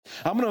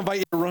I'm going to invite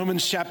you to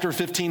Romans chapter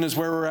 15 is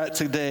where we're at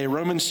today.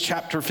 Romans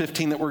chapter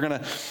 15 that we're going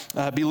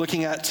to be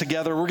looking at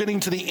together. We're getting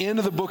to the end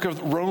of the book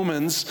of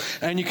Romans,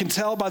 and you can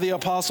tell by the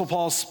Apostle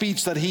Paul's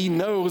speech that he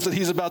knows that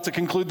he's about to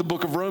conclude the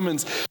book of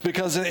Romans,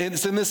 because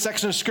it's in this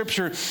section of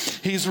Scripture,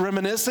 he's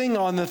reminiscing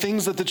on the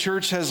things that the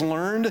church has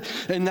learned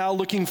and now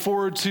looking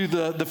forward to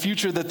the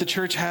future that the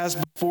church has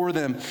before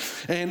them.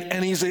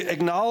 And he's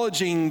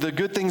acknowledging the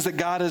good things that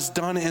God has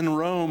done in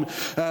Rome,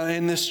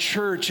 in this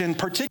church, and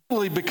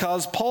particularly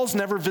because Paul's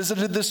never visited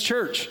this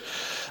church.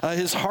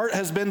 His heart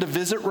has been to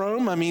visit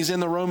Rome. I mean, he's in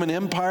the Roman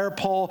Empire.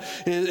 Paul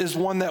is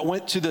one that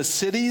went to the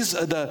cities,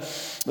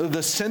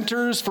 the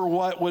centers for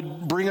what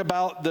would bring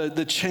about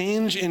the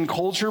change in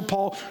culture.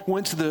 Paul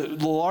went to the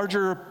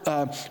larger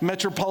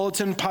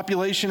metropolitan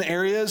population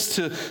areas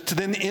to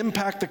then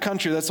impact the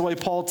country. That's the way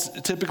Paul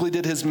typically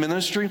did his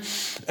ministry.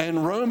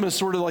 And Rome is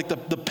sort of like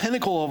the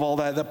pinnacle of all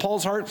that. That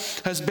Paul's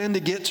heart has been to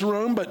get to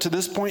Rome, but to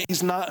this point,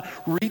 he's not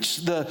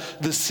reached the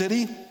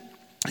city.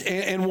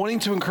 And wanting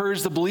to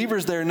encourage the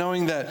believers there,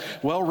 knowing that,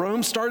 well,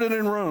 Rome started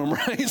in Rome,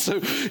 right? So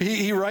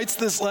he writes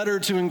this letter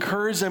to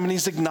encourage them, and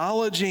he's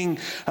acknowledging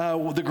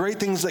the great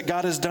things that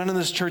God has done in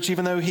this church,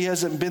 even though he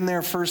hasn't been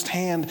there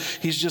firsthand.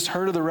 He's just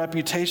heard of the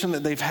reputation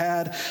that they've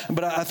had.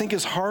 But I think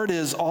his heart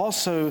is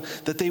also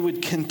that they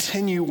would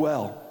continue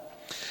well.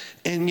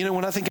 And you know,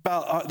 when I think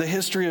about the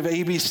history of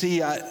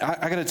ABC,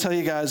 I got to tell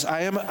you guys,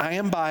 I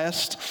am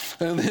biased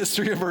in the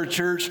history of our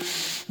church.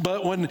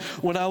 But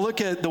when I look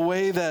at the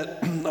way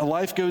that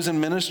life goes in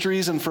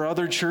ministries and for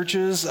other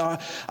churches,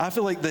 I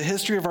feel like the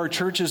history of our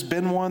church has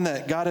been one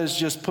that God has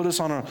just put us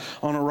on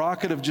a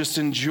rocket of just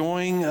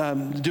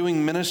enjoying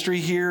doing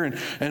ministry here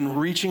and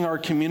reaching our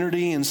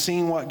community and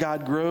seeing what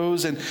God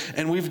grows.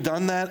 And we've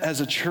done that as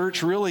a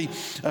church. Really,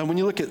 when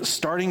you look at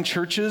starting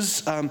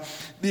churches,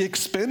 the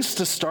expense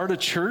to start a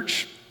church,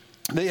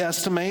 they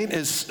estimate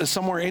is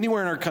somewhere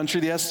anywhere in our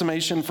country. The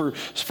estimation for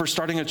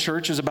starting a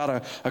church is about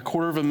a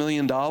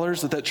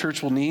 $250,000 that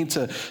church will need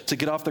to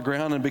get off the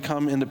ground and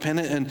become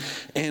independent.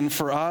 And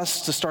for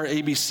us to start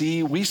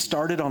ABC, we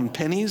started on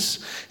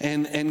pennies,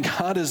 and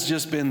God has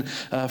just been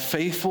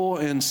faithful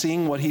in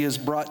seeing what He has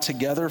brought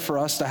together for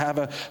us to have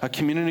a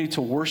community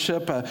to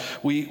worship.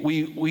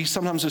 We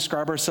sometimes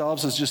describe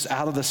ourselves as just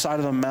out of the side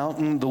of the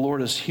mountain. The Lord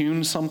has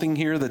hewn something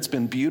here that's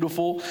been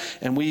beautiful,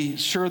 and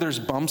there's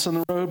bumps in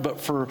the road, but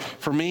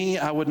for me,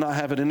 I would not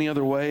have it any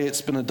other way.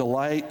 It's been a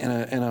delight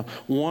and a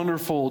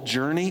wonderful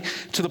journey,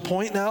 to the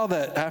point now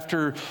that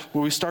after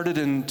we started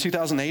in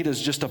 2008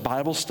 as just a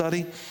Bible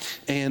study,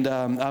 and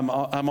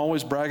I'm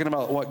always bragging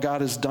about what God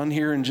has done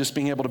here and just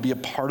being able to be a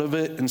part of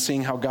it and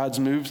seeing how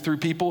God's moved through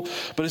people.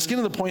 But it's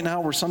getting to the point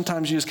now where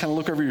sometimes you just kind of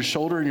look over your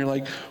shoulder and you're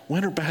like,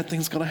 when are bad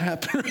things going to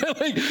happen?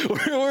 Like,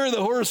 where are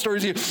the horror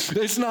stories?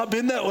 It's not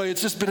been that way.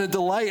 It's just been a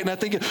delight. And I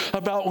think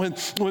about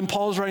when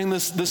Paul's writing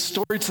this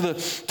story to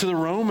the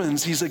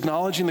Romans, he's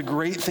acknowledging the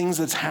great things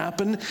that's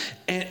happened,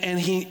 and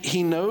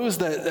he knows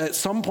that at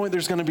some point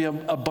there's going to be a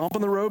bump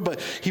in the road, but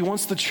he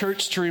wants the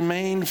church to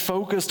remain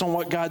focused on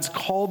what God's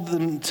called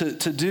them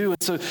to do.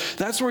 And so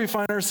that's where we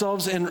find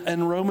ourselves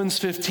in Romans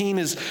 15,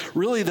 is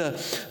really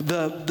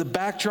the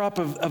backdrop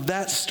of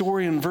that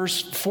story. In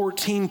verse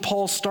 14,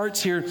 Paul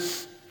starts here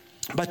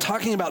by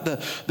talking about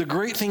the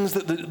great things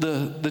that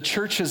the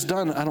church has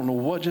done. I don't know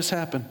what just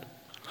happened.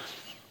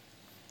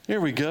 Here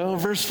we go.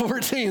 Verse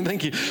 14,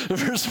 thank you.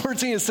 Verse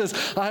 14, it says,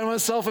 I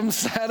myself am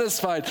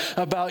satisfied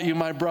about you,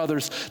 my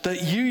brothers,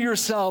 that you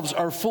yourselves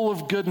are full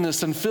of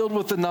goodness and filled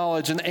with the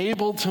knowledge and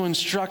able to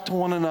instruct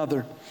one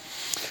another.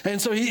 And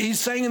so he's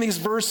saying in these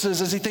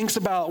verses, as he thinks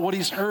about what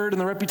he's heard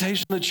and the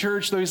reputation of the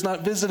church, though he's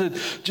not visited,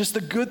 just the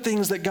good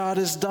things that God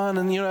has done.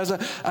 And, you know,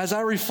 as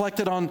I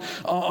reflected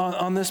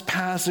on this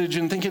passage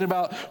and thinking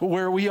about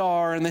where we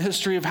are and the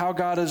history of how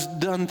God has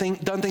done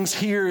things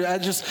here, I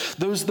just,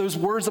 those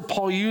words that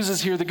Paul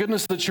uses here, the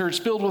goodness of the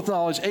church, filled with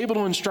knowledge, able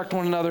to instruct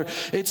one another,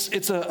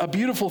 it's a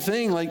beautiful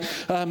thing. Like,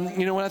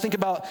 you know, when I think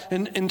about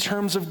in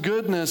terms of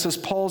goodness, as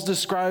Paul's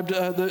described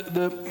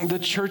the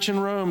church in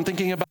Rome,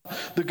 thinking about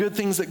the good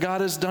things that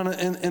God has done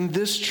in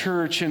this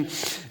church,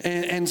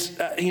 and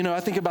you know, I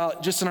think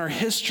about just in our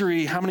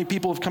history, how many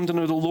people have come to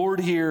know the Lord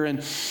here, and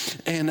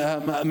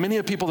many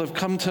of people that have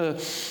come to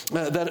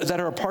that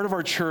are a part of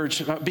our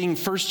church, being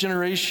first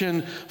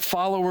generation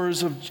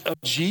followers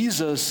of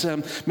Jesus,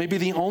 maybe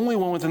the only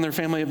one within their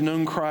family have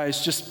known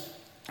Christ. Just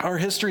our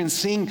history and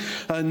seeing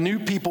new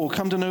people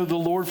come to know the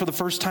Lord for the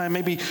first time,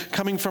 maybe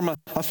coming from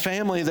a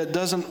family that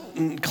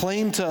doesn't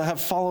claim to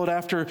have followed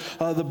after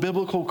the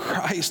biblical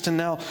Christ, and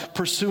now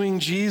pursuing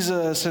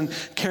Jesus and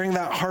carrying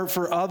that heart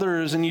for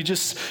others. And you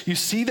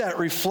see that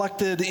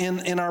reflected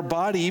in our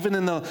body, even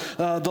in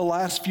the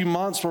last few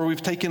months, where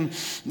we've taken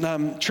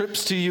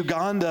trips to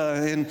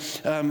Uganda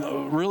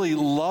and really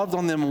loved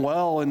on them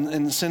well,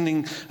 and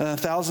sending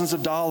thousands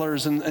of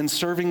dollars and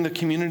serving the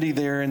community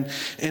there. And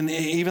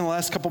even the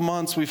last couple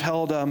months, we've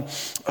held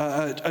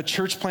a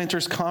church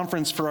planters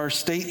conference for our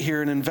state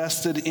here and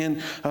invested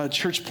in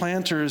church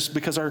planters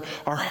because our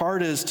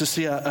heart is to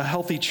see a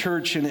healthy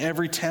church in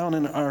every town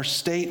in our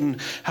state,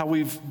 and how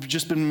we've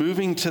just been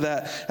moving to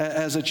that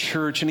as a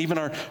church. And even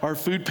our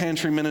food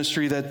pantry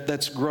ministry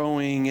that's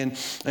growing,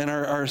 and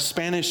our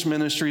Spanish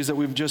ministries that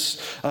we've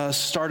just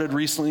started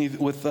recently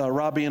with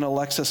Robbie and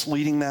Alexis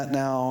leading that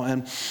now,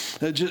 and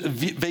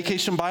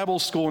Vacation Bible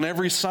School. And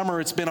every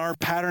summer it's been our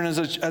pattern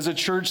as a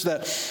church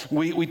that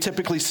we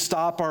typically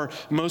stop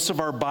most of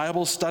our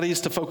Bible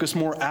studies to focus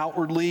more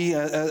outwardly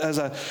as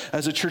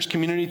a church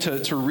community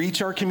to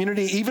reach our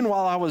community. Even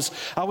while I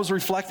was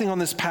reflecting on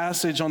this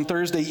passage on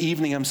Thursday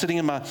evening, I'm sitting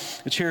in my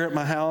chair at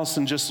my house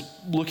and just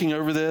looking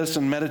over this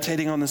and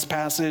meditating on this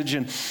passage.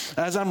 And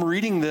as I'm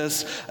reading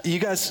this, you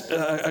guys,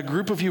 a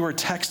group of you are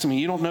texting me.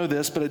 You don't know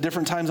this, but at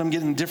different times I'm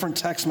getting different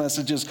text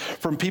messages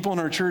from people in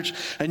our church,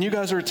 and you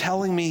guys are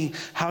telling me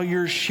how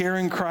you're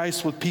sharing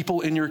Christ with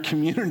people in your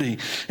community.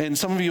 And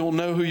some of you will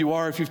know who you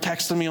are if you've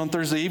texted me on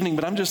Thursday evening,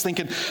 but I'm just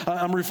thinking,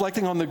 I'm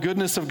reflecting on the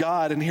goodness of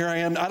God, and here I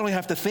am. I don't even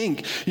have to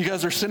think. You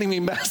guys are sending me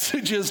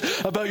messages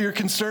about your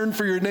concern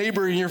for your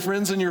neighbor and your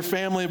friends and your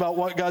family, about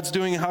what God's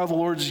doing and how the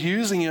Lord's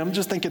using you. I'm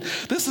just thinking,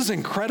 this is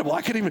incredible.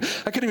 I couldn't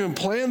even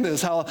plan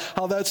this, how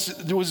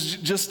that was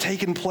just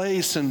taking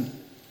place. And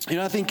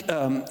I think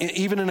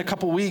even in a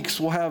couple weeks,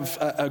 we'll have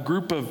a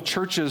group of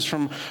churches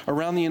from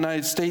around the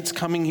United States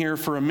coming here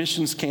for a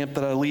missions camp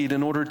that I lead,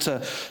 in order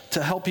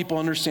to help people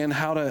understand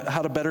how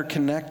to better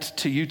connect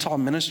to Utah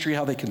ministry,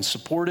 how they can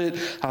support it,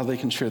 how they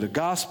can share the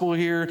gospel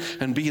here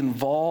and be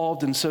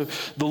involved. And so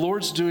the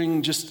Lord's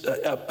doing just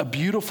a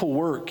beautiful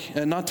work.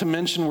 And not to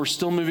mention, we're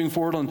still moving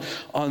forward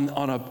on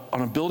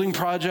a building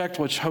project,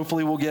 which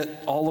hopefully we'll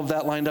get all of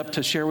that lined up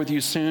to share with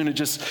you soon. It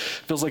just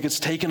feels like it's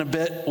taken a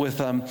bit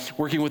with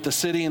working with the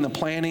city and the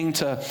planning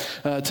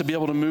to be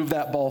able to move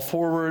that ball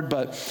forward.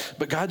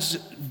 But God's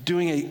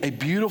doing a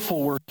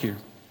beautiful work here.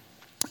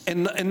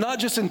 And not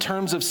just in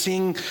terms of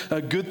seeing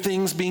good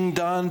things being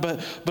done,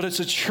 but it's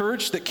a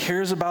church that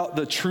cares about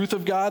the truth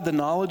of God, the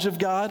knowledge of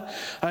God.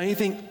 I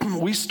think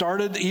we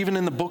started even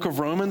in the book of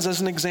Romans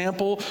as an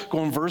example,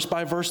 going verse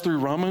by verse through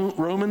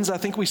Romans. I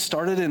think we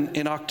started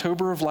in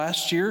October of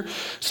last year.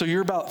 So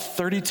you're about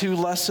 32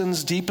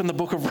 lessons deep in the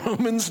book of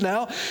Romans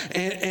now.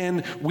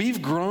 And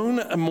we've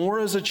grown more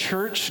as a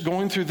church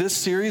going through this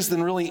series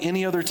than really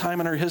any other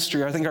time in our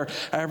history. I think our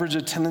average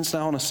attendance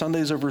now on a Sunday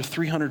is over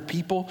 300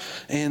 people.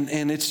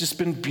 And it's just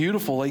been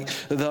beautiful, like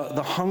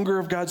the hunger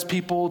of God's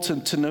people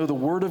to know the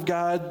Word of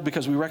God,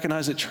 because we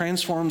recognize it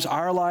transforms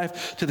our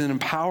life to then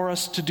empower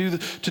us to do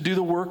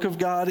the work of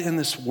God in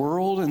this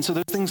world. And so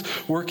those things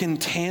work in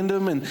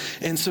tandem,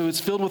 and so it's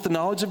filled with the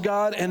knowledge of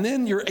God, and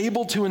then you're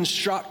able to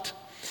instruct.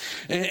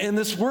 And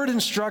this word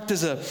instruct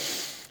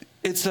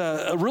it's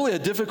really a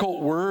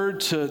difficult word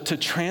to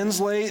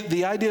translate.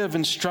 The idea of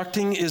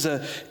instructing is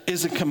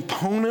a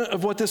component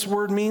of what this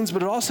word means,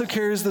 but it also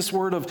carries this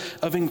word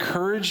of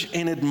encourage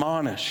and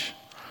admonish.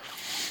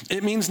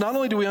 It means not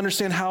only do we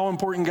understand how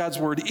important God's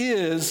word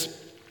is,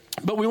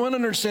 but we want to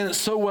understand it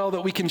so well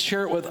that we can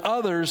share it with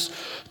others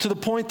to the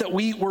point that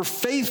we're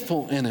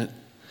faithful in it.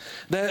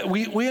 That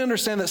we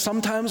understand that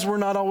sometimes we're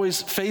not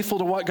always faithful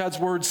to what God's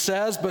word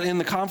says, but in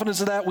the confidence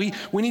of that, we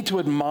need to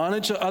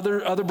admonish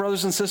other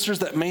brothers and sisters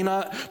that may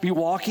not be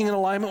walking in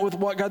alignment with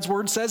what God's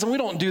word says. And we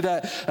don't do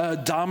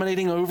that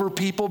dominating over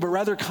people, but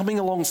rather coming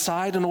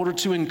alongside in order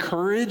to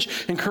encourage.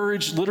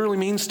 Encourage literally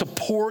means to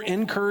pour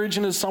encourage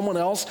into someone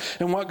else,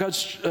 and what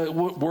God's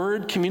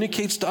word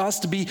communicates to us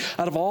to be,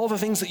 out of all the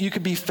things that you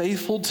could be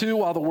faithful to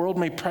while the world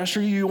may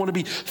pressure you, you want to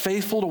be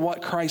faithful to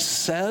what Christ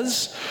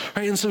says.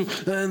 Right? And so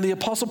the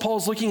Apostle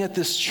Paul is looking at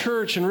this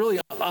church, and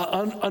really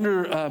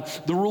under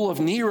the rule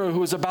of Nero, who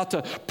was about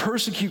to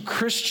persecute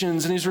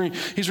Christians, and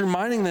he's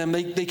reminding them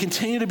they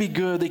continue to be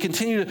good, they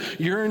continue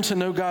to yearn to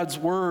know God's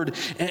word,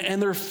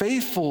 and they're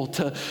faithful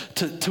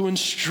to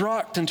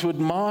instruct and to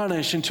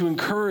admonish and to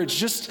encourage,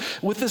 just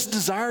with this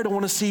desire to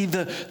want to see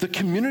the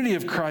community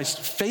of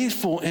Christ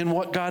faithful in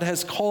what God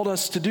has called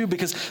us to do,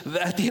 because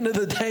at the end of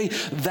the day,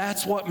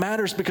 that's what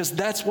matters, because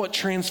that's what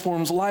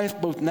transforms life,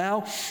 both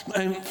now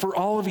and for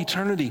all of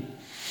eternity.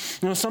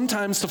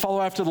 Sometimes to follow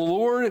after the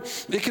Lord,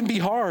 it can be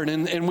hard,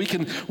 and we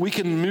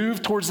can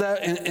move towards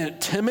that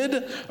and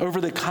timid over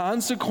the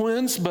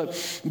consequence.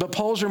 But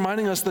Paul's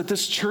reminding us that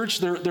this church,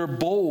 they're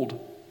bold,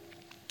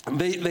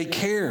 they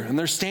care, and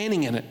they're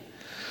standing in it.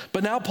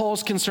 But now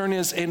Paul's concern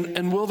is,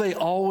 and will they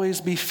always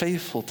be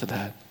faithful to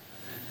that?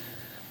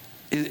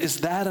 Is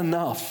that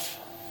enough?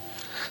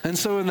 And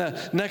so in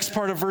the next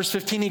part of verse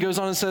 15, he goes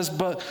on and says,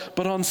 but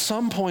on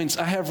some points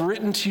I have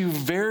written to you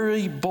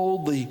very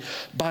boldly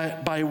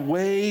by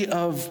way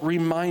of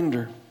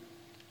reminder.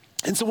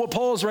 And so what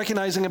Paul is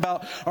recognizing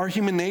about our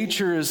human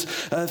nature is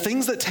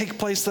things that take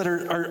place that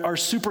are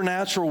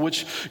supernatural,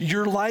 which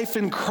your life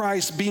in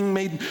Christ, being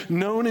made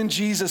known in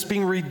Jesus,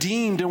 being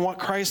redeemed in what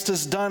Christ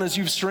has done as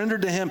you've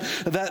surrendered to him,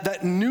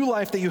 that new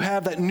life that you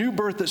have, that new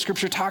birth that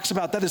Scripture talks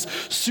about, that is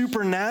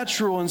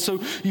supernatural. And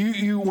so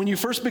you when you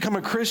first become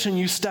a Christian,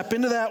 you step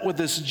into that with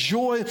this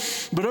joy,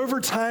 but over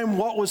time,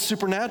 what was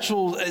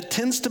supernatural, it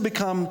tends to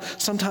become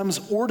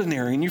sometimes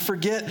ordinary, and you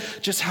forget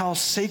just how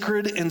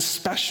sacred and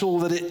special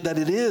that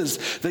it is.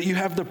 That you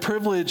have the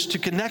privilege to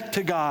connect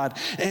to God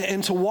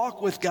and to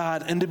walk with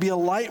God and to be a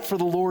light for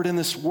the Lord in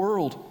this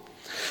world.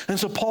 And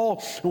so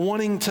Paul,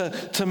 wanting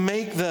to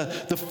make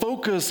the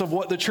focus of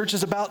what the church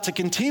is about, to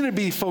continue to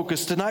be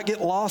focused, to not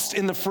get lost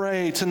in the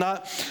fray, to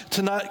not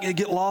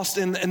get lost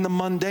in the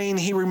mundane,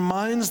 he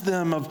reminds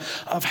them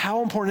of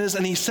how important it is.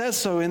 And he says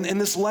so in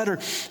this letter.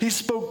 He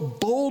spoke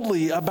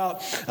boldly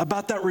about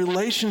that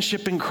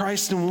relationship in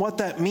Christ and what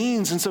that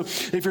means. And so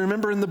if you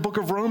remember in the book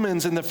of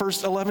Romans, in the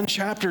first 11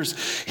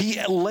 chapters, he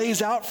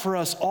lays out for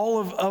us all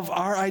of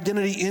our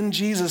identity in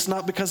Jesus,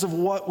 not because of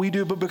what we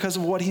do, but because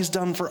of what he's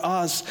done for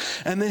us.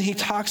 And then he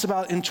talks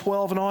about in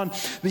 12 and on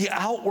the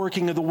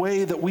outworking of the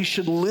way that we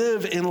should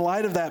live in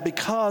light of that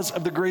because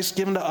of the grace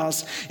given to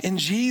us in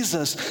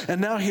Jesus. And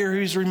now here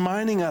he's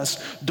reminding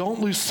us, don't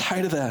lose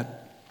sight of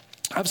that.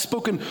 I've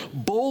spoken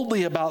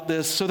boldly about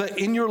this so that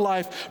in your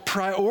life,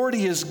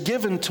 priority is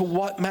given to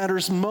what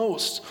matters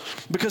most.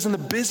 Because in the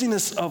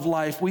busyness of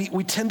life,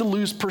 we tend to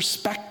lose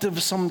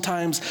perspective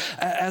sometimes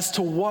as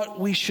to what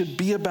we should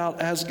be about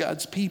as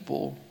God's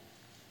people.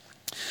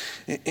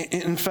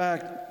 In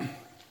fact,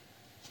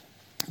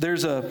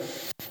 there's a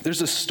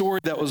story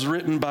that was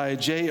written by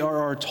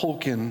J.R.R.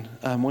 Tolkien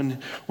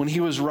when he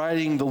was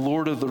writing The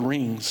Lord of the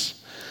Rings.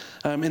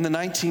 In the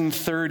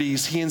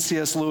 1930s, he and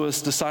C.S.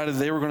 Lewis decided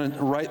they were going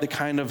to write the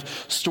kind of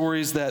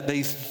stories that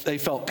they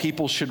felt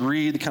people should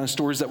read, the kind of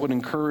stories that would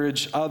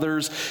encourage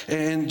others.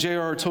 And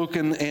J.R.R.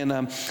 Tolkien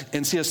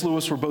and C.S.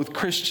 Lewis were both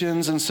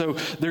Christians, and so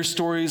their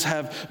stories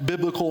have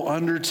biblical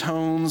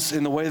undertones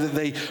in the way that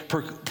they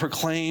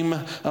proclaim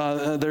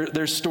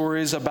their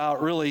stories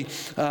about really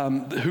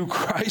who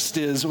Christ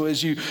is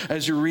as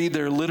you read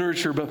their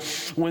literature. But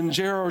when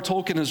J.R.R.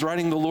 Tolkien is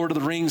writing The Lord of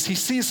the Rings, he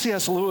sees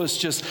C.S. Lewis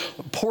just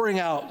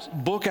pouring out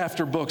book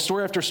after book,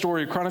 story after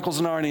story, Chronicles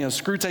of Narnia,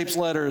 Screwtape's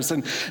Letters,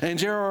 and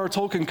J.R.R.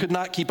 Tolkien could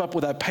not keep up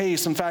with that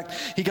pace. In fact,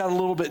 he got a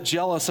little bit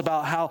jealous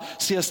about how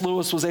C.S.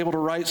 Lewis was able to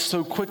write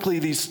so quickly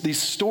these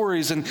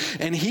stories, and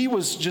he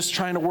was just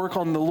trying to work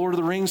on The Lord of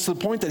the Rings to the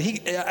point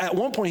that at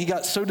one point he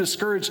got so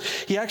discouraged,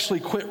 he actually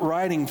quit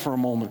writing for a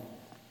moment.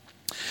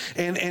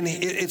 And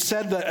it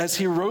said that as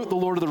he wrote The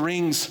Lord of the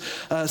Rings,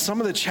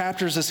 some of the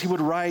chapters as he would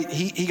write,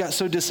 he got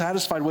so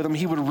dissatisfied with them,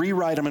 he would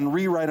rewrite them and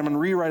rewrite them and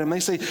rewrite them. They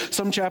say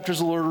some chapters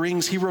of The Lord of the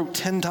Rings he wrote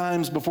 10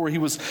 times before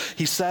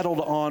he settled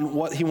on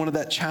what he wanted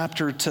that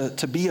chapter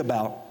to be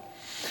about.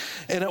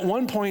 And at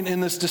one point in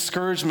this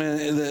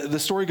discouragement, the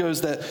story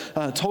goes that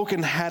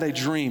Tolkien had a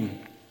dream.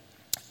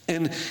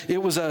 And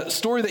it was a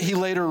story that he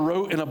later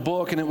wrote in a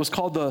book, and it was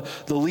called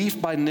The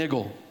Leaf by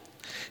Niggle.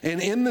 And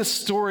in this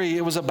story,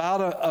 it was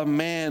about a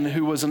man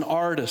who was an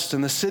artist,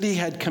 and the city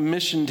had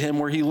commissioned him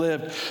where he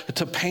lived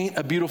to paint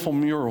a beautiful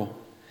mural.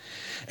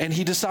 And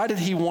he decided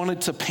he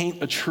wanted to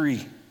paint a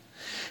tree.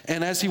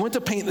 And as he went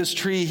to paint this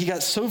tree, he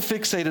got so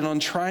fixated on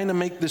trying to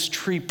make this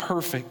tree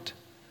perfect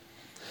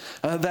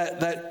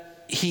that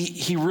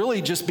he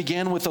really just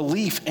began with a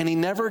leaf, and he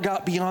never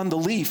got beyond the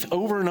leaf.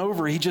 Over and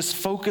over, he just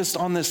focused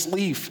on this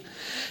leaf.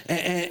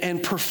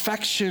 And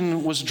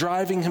perfection was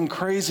driving him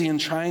crazy in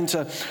trying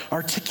to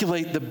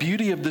articulate the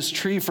beauty of this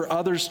tree for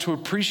others to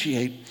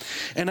appreciate.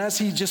 And as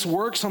he just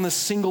works on this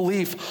single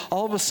leaf,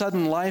 all of a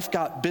sudden life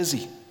got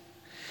busy,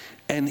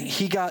 and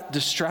he got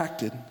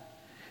distracted.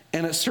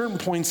 And at certain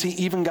points, he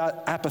even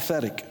got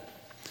apathetic.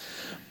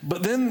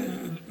 But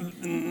then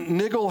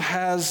Niggle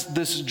has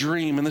this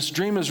dream, and this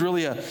dream is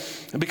really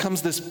it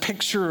becomes this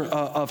picture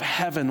of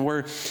heaven,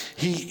 where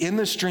in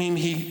this dream,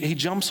 he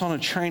jumps on a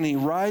train, and he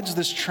rides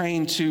this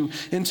train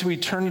into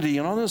eternity.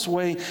 And on his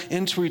way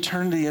into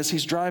eternity, as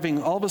he's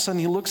driving, all of a sudden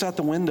he looks out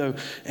the window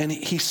and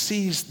he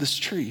sees this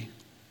tree.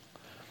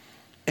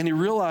 And he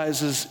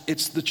realizes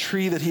it's the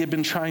tree that he had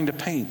been trying to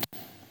paint.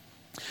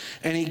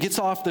 And he gets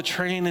off the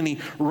train and he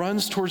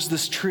runs towards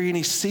this tree, and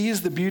he sees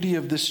the beauty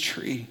of this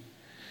tree.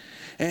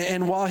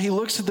 And while he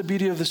looks at the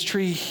beauty of this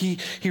tree,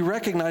 he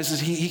recognizes,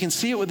 he can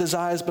see it with his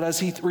eyes, but as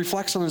he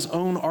reflects on his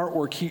own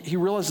artwork, he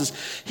realizes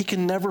he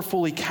can never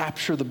fully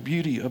capture the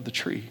beauty of the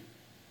tree.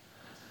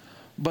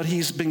 But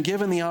he's been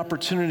given the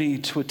opportunity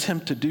to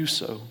attempt to do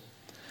so.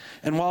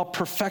 And while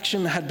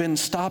perfection had been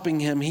stopping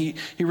him, he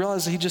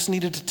realized he just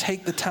needed to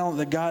take the talent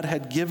that God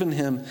had given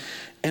him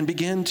and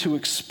begin to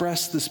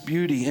express this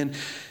beauty. And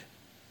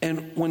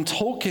when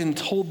Tolkien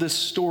told this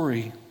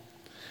story,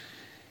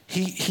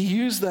 He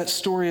used that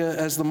story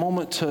as the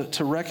moment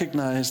to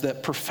recognize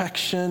that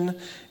perfection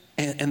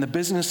and the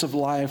business of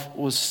life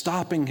was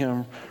stopping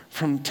him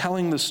from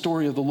telling the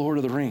story of the Lord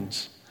of the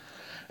Rings.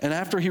 And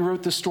after he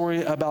wrote the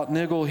story about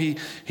Nigel, he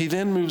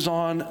then moves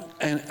on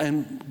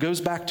and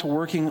goes back to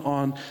working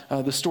on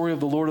the story of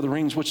the Lord of the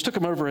Rings, which took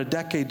him over a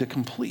decade to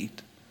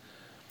complete.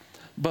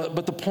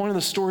 But the point of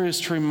the story is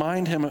to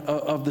remind him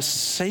of the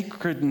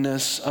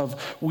sacredness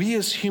of we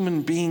as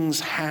human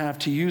beings have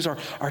to use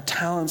our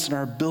talents and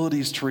our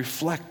abilities to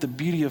reflect the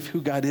beauty of who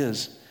God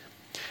is.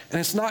 And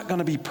it's not going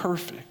to be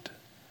perfect,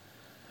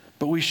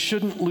 but we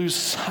shouldn't lose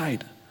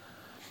sight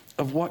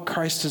of what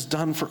Christ has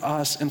done for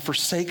us and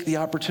forsake the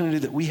opportunity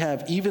that we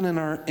have, even in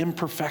our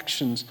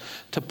imperfections,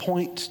 to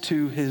point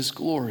to his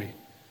glory.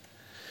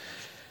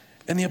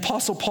 And the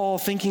Apostle Paul,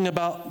 thinking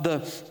about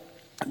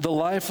the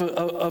life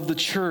of the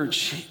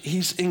church,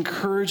 he's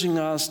encouraging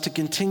us to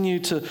continue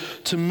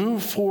to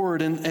move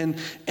forward and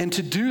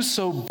to do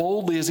so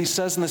boldly, as he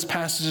says in this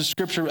passage of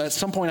Scripture. At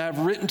some point, I've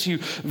written to you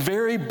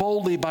very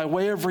boldly by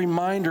way of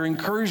reminder,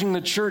 encouraging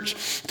the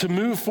church to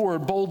move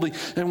forward boldly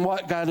in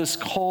what God has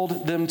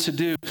called them to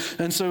do.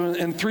 And so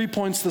in 3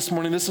 points this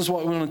morning, this is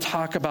what we want to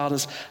talk about: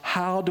 is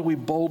how do we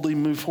boldly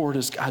move forward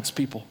as God's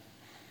people?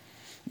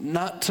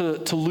 Not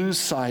to lose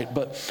sight,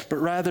 but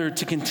rather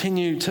to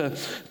continue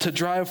to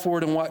drive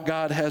forward in what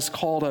God has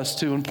called us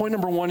to. And point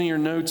number 1 in your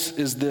notes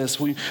is this: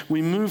 we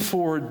move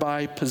forward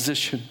by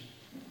position.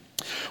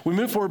 We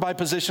move forward by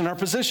position. Our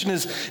position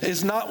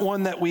is not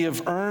one that we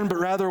have earned, but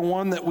rather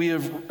one that we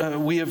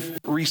have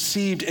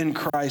received in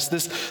Christ.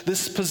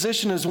 This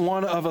position is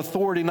one of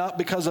authority, not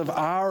because of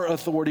our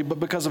authority,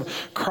 but because of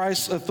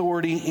Christ's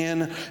authority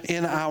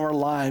in our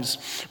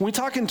lives. When we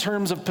talk in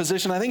terms of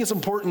position, I think it's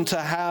important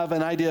to have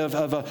an idea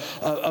of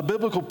a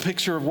biblical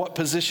picture of what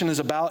position is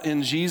about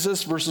in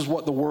Jesus versus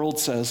what the world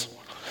says.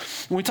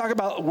 When we talk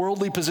about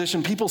worldly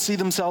position, people see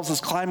themselves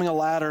as climbing a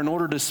ladder in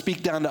order to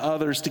speak down to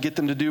others to get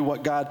them to do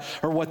what God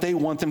or what they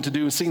want them to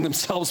do, seeing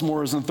themselves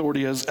more as an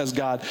authority as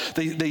God.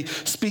 They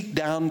speak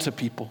down to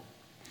people.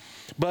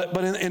 But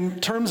in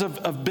terms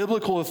of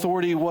biblical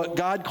authority, what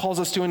God calls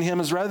us to in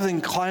him is, rather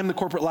than climb the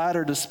corporate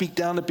ladder to speak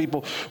down to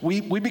people,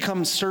 we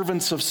become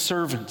servants of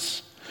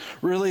servants.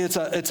 Really, it's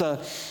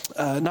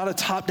not a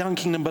top-down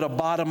kingdom, but a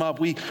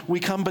bottom-up. We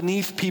come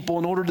beneath people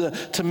in order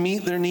to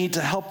meet their need,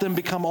 to help them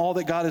become all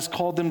that God has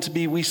called them to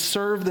be. We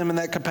serve them in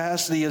that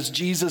capacity as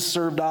Jesus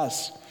served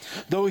us.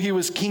 Though he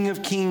was King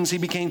of Kings, he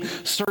became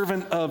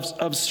servant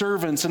of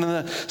servants. And in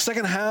the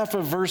second half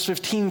of verse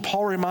 15,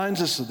 Paul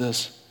reminds us of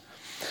this.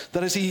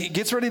 That as he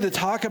gets ready to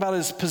talk about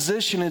his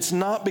position, it's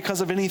not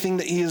because of anything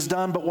that he has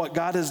done, but what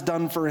God has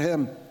done for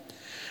him.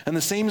 And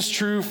the same is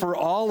true for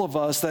all of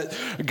us, that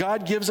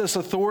God gives us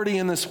authority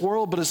in this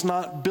world, but it's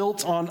not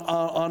built on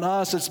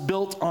us, it's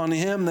built on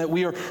him, that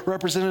we are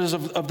representatives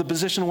of the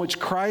position which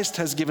Christ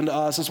has given to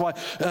us. That's why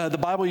the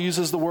Bible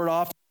uses the word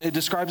often. It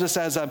describes us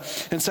as,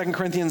 in 2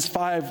 Corinthians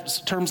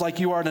 5, terms like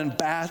you are an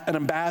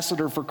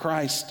ambassador for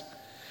Christ.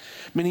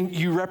 Meaning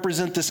you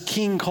represent this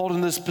king called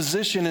in this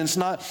position, and it's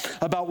not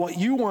about what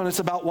you want, it's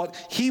about what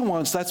he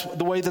wants. That's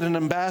the way that an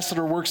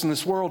ambassador works in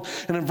this world.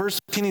 And in verse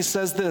 15 he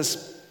says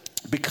this: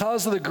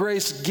 because of the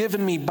grace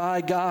given me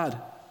by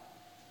God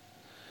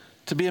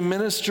to be a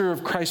minister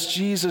of Christ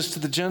Jesus to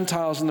the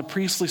Gentiles in the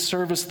priestly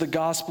service of the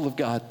gospel of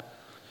God,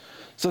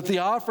 so that the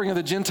offering of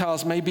the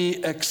Gentiles may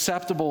be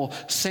acceptable,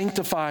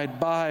 sanctified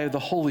by the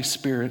Holy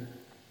Spirit.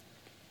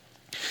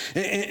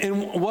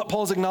 And what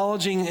Paul's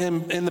acknowledging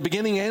in the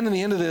beginning and in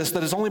the end of this,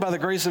 that it's only by the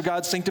grace of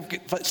God,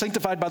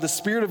 sanctified by the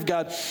Spirit of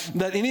God,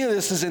 that any of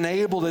this is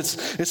enabled.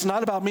 It's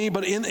not about me,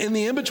 but in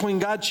the in-between,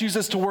 God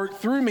chooses to work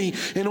through me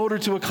in order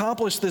to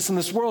accomplish this in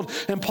this world.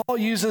 And Paul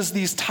uses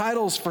these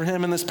titles for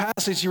him in this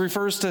passage. He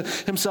refers to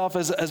himself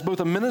as both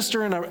a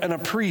minister and a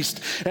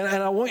priest. And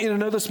I want you to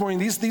know this morning,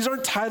 these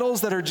aren't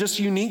titles that are just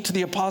unique to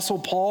the Apostle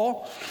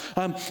Paul.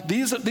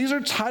 These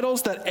are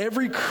titles that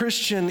every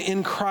Christian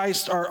in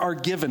Christ are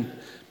given.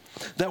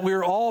 That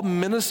we're all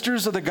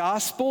ministers of the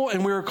gospel,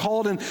 and we are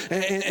called in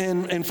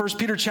 1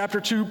 Peter chapter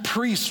 2,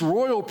 priests,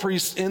 royal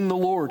priests in the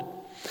Lord.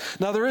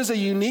 Now, there is a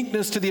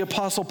uniqueness to the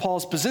Apostle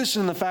Paul's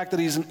position in the fact that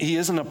he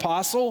is an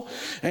apostle,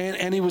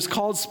 and he was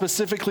called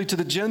specifically to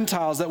the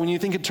Gentiles, that when you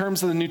think in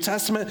terms of the New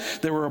Testament,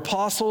 there were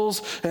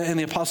apostles, and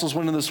the apostles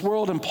went in this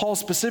world, and Paul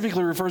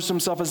specifically refers to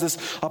himself as this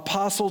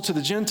apostle to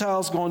the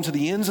Gentiles, going to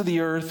the ends of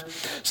the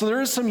earth. So there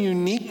is some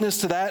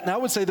uniqueness to that, and I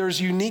would say there's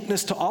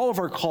uniqueness to all of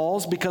our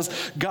calls, because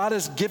God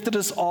has gifted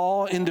us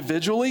all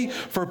individually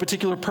for a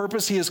particular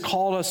purpose he has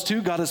called us to.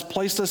 God has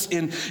placed us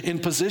in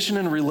position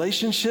in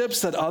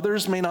relationships that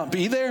others may not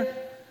be there.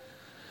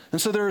 And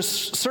so there is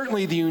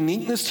certainly the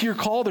uniqueness to your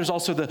call. There's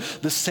also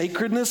the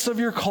sacredness of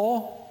your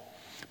call,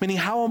 meaning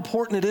how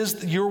important it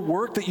is, your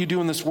work that you do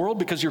in this world,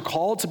 because you're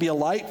called to be a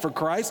light for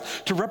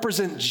Christ, to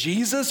represent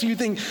Jesus. You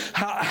think,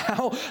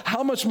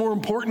 how much more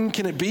important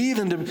can it be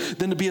than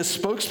to be a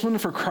spokesman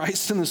for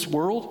Christ in this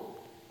world?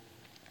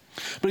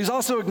 But he's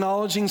also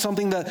acknowledging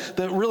something that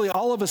really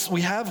all of us,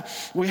 we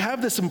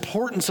have this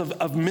importance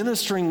of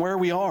ministering where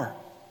we are.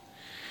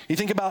 You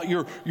think about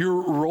your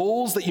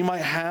roles that you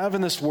might have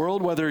in this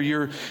world, whether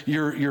you're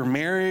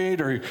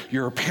married or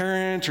you're a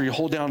parent or you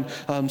hold down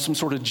some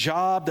sort of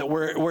job, that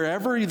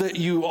wherever that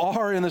you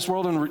are in this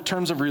world in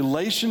terms of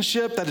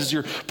relationship, that is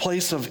your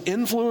place of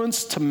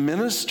influence to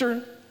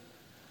minister.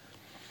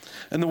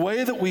 And the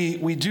way that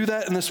we do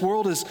that in this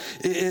world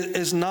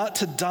is not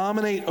to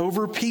dominate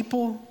over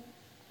people,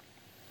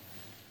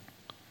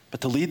 but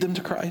to lead them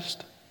to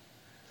Christ.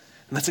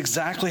 And that's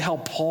exactly how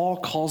Paul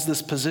calls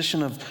this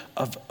position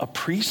of a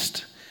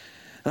priest.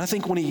 And I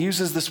think when he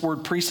uses this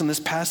word priest in this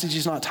passage,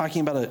 he's not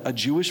talking about a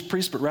Jewish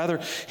priest, but rather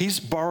he's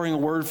borrowing a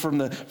word from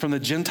the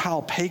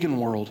Gentile pagan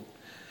world,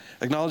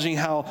 acknowledging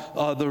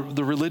how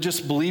the religious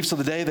beliefs of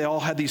the day, they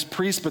all had these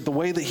priests, but the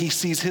way that he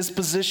sees his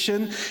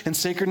position and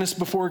sacredness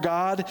before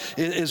God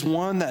is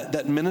one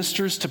that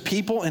ministers to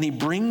people, and he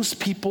brings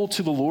people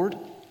to the Lord.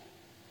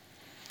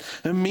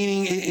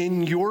 Meaning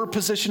in your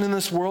position in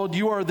this world,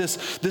 you are this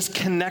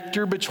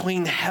connector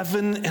between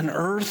heaven and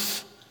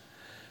earth.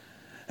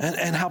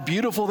 And how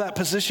beautiful that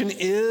position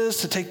is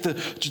to take the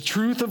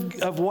truth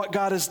of what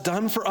God has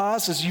done for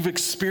us as you've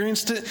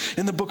experienced it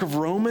in the book of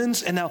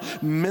Romans and now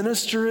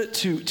minister it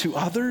to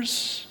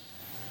others.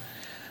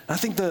 I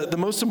think the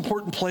most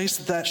important place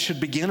that should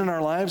begin in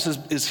our lives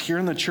is here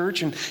in the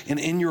church and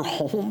in your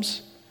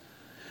homes.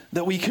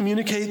 That we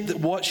communicate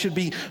what should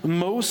be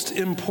most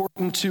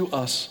important to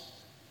us.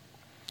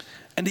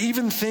 And to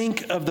even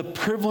think of the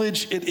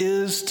privilege it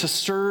is to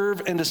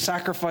serve and to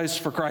sacrifice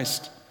for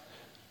Christ.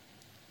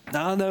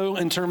 Now, I know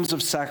in terms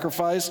of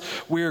sacrifice,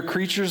 we are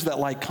creatures that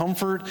like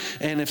comfort.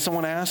 And if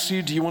someone asks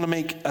you, do you want to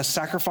make a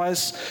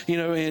sacrifice,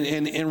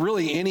 in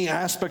really any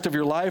aspect of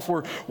your life,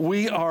 where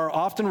we are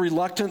often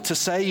reluctant to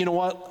say, you know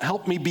what,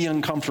 help me be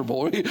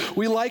uncomfortable.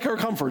 We like our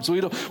comforts.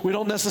 We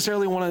don't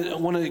necessarily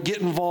want to get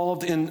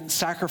involved in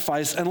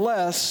sacrifice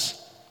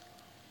unless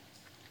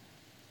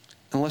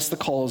the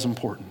call is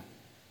important.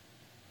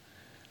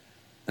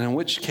 And in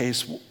which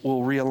case, we'll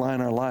realign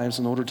our lives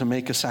in order to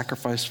make a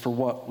sacrifice for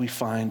what we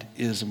find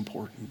is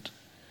important.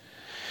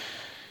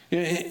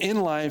 In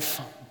life,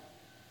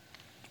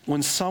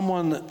 when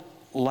someone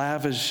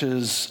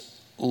lavishes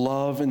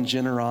love and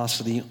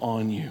generosity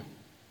on you,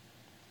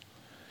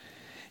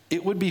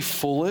 it would be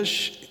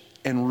foolish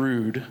and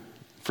rude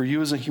for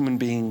you as a human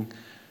being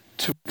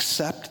to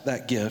accept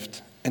that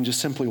gift and just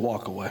simply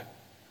walk away.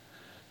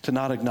 To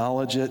not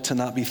acknowledge it, to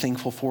not be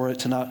thankful for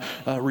it, to not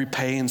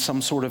repay in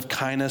some sort of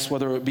kindness,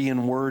 whether it be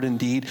in word and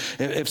deed.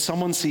 If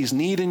someone sees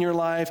need in your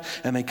life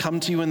and they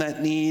come to you in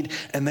that need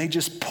and they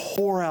just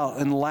pour out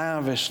and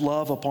lavish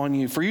love upon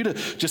you, for you to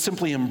just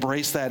simply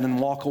embrace that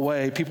and walk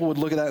away, people would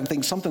look at that and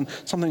think something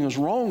is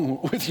wrong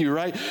with you,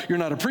 right? You're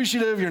not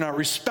appreciative, you're not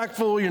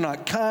respectful, you're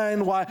not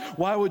kind.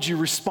 Why would you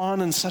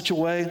respond in such a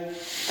way?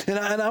 And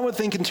I would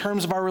think in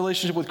terms of our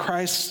relationship with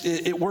Christ,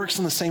 it works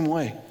in the same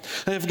way.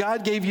 If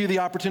God gave you the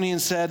opportunity and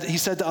he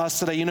said to us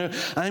today,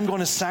 I'm going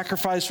to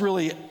sacrifice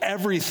really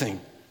everything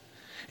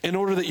in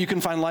order that you can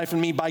find life in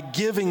me by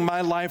giving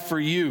my life for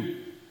you.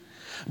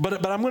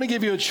 But I'm going to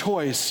give you a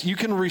choice. You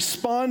can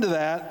respond to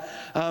that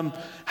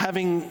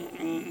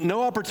having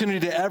no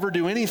opportunity to ever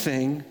do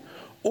anything,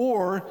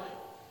 or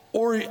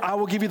I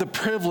will give you the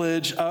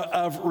privilege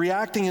of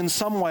reacting in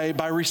some way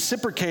by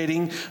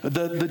reciprocating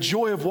the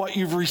joy of what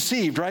you've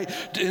received, right?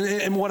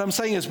 And what I'm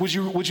saying is, would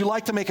you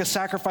like to make a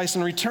sacrifice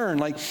in return?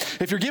 Like,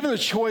 if you're given the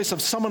choice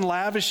of someone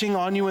lavishing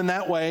on you in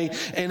that way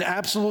and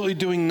absolutely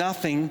doing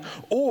nothing,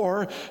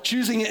 or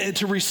choosing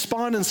to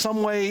respond in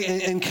some way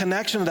in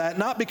connection to that,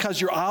 not because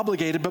you're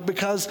obligated, but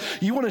because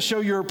you want to show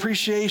your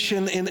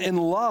appreciation in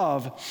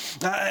love.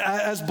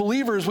 As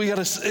believers, we got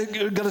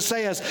to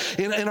say, as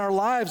in our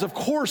lives, of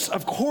course,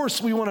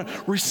 we want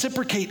to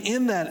reciprocate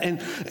in that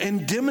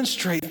and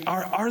demonstrate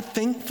our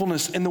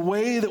thankfulness in the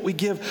way that we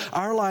give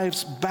our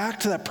lives back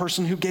to that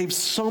person who gave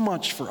so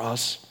much for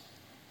us.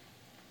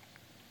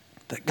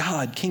 That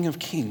God, King of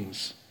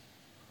Kings,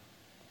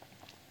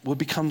 would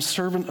become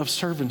servant of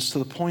servants to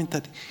the point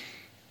that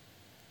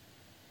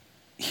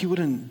he would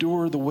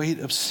endure the weight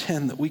of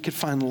sin, that we could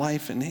find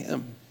life in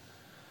him.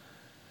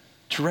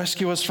 To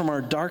rescue us from our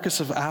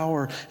darkest of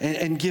hour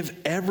and give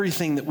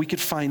everything that we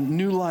could find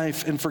new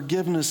life and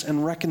forgiveness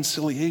and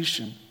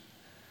reconciliation.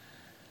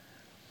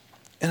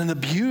 And in the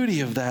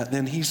beauty of that,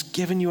 then he's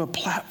given you a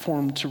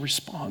platform to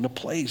respond, a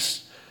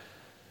place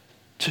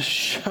to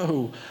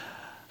show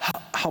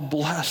how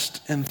blessed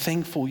and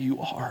thankful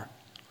you are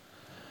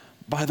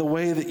by the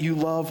way that you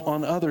love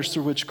on others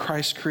through which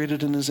Christ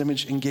created in his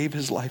image and gave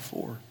his life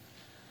for.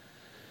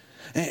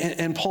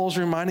 And Paul's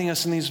reminding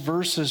us in these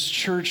verses,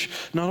 church,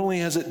 not only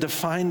has it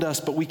defined us,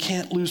 but we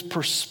can't lose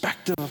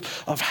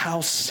perspective of how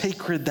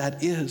sacred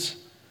that is.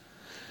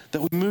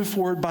 That we move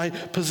forward by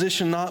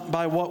position, not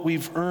by what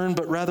we've earned,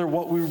 but rather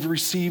what we've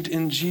received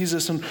in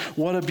Jesus. And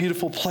what a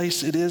beautiful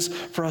place it is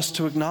for us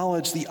to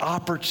acknowledge the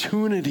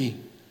opportunity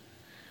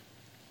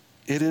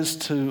it is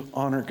to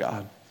honor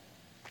God.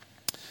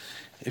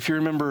 If you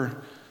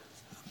remember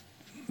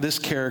this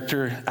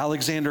character,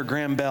 Alexander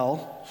Graham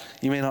Bell,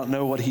 You may not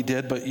know what he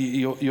did, but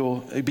you'll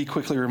be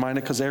quickly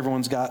reminded because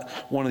everyone's got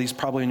one of these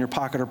probably in your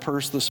pocket or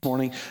purse this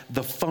morning.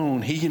 The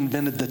phone. He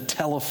invented the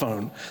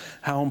telephone.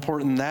 How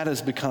important that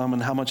has become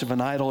and how much of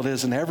an idol it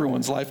is in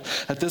everyone's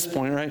life at this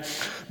point, right?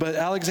 But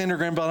Alexander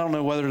Graham Bell, I don't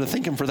know whether to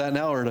thank him for that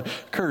now or to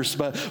curse,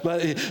 but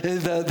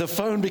the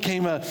phone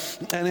became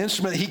an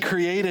instrument he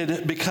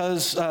created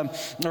because,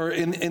 or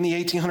in the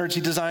 1800s,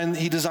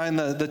 he designed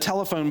the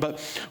telephone. But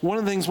one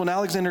of the things when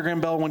Alexander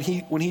Graham Bell, when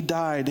he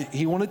died,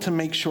 he wanted to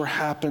make sure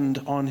happened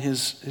on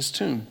his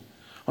tomb,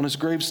 on his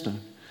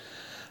gravestone.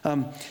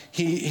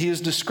 He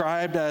is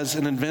described as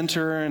an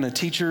inventor and a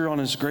teacher on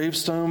his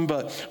gravestone,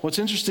 but what's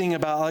interesting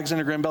about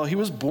Alexander Graham Bell, he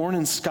was born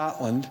in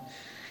Scotland.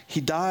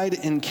 He died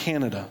in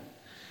Canada.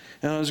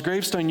 And on his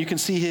gravestone, you can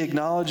see he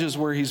acknowledges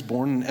where he's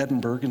born in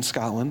Edinburgh in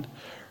Scotland,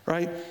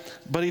 right?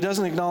 But he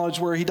doesn't acknowledge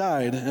where he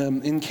died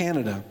in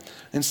Canada.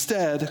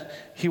 Instead,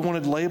 he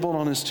wanted labeled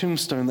on his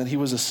tombstone that he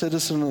was a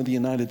citizen of the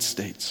United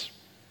States.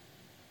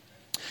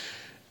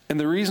 And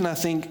the reason I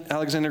think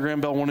Alexander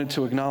Graham Bell wanted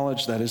to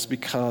acknowledge that is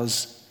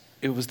because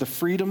it was the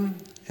freedom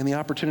and the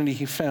opportunity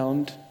he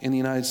found in the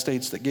United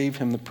States that gave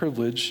him the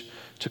privilege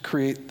to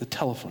create the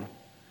telephone.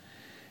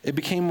 It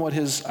became what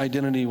his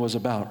identity was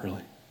about,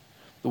 really,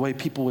 the way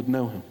people would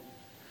know him.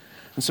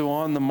 And so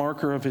on the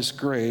marker of his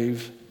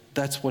grave,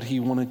 that's what he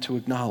wanted to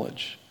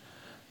acknowledge.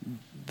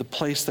 The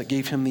place that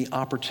gave him the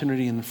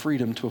opportunity and the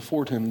freedom to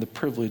afford him the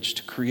privilege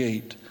to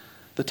create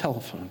the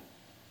telephone.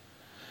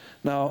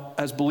 Now,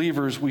 as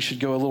believers, we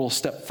should go a little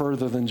step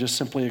further than just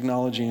simply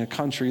acknowledging a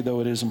country, though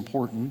it is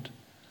important.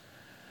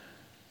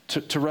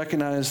 To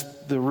recognize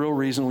the real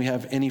reason we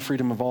have any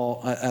freedom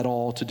at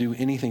all to do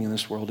anything in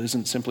this world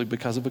isn't simply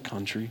because of a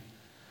country,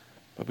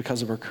 but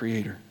because of our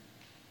Creator.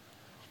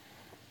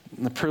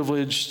 And the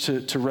privilege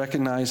to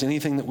recognize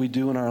anything that we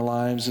do in our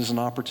lives is an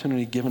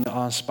opportunity given to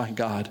us by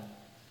God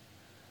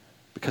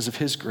because of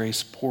His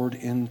grace poured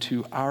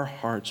into our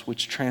hearts,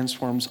 which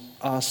transforms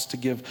us to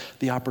give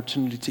the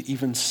opportunity to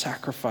even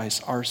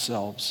sacrifice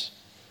ourselves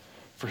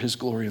for His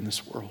glory in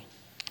this world.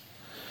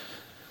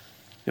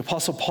 The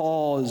Apostle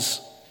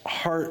Paul's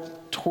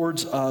heart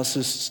towards us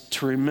is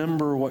to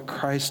remember what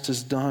Christ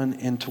has done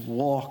and to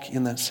walk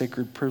in that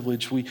sacred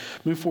privilege. We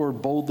move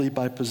forward boldly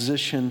by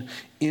position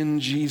in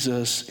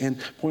Jesus. And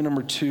point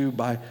number 2,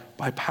 by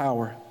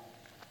power.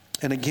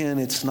 And again,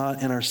 it's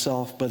not in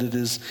ourselves, but it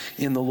is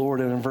in the Lord.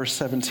 And in verse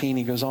 17,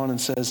 he goes on and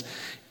says,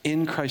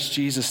 in Christ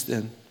Jesus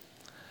then,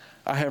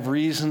 I have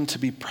reason to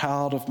be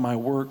proud of my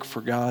work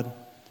for God.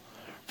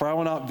 For I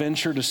will not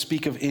venture to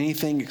speak of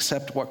anything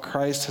except what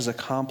Christ has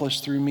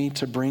accomplished through me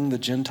to bring the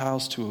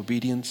Gentiles to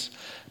obedience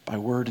by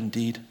word and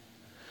deed,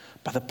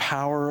 by the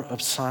power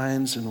of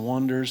signs and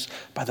wonders,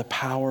 by the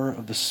power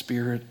of the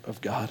Spirit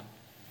of God.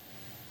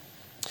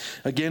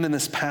 Again, in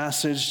this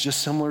passage,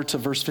 just similar to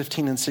verse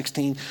 15 and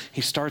 16,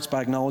 he starts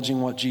by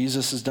acknowledging what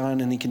Jesus has done,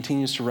 and he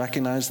continues to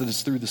recognize that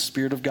it's through the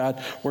Spirit of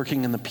God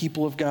working in the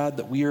people of God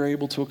that we are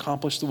able to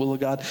accomplish the will of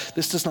God.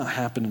 This does not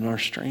happen in our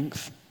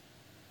strength.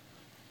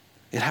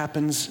 It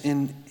happens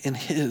in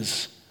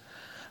His.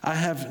 I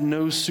have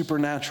no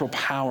supernatural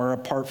power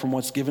apart from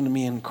what's given to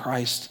me in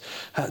Christ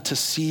to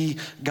see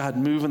God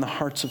move in the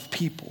hearts of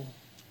people.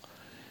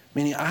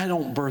 Meaning I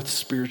don't birth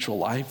spiritual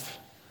life.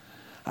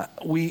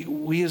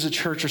 We as a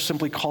church are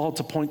simply called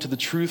to point to the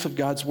truth of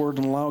God's word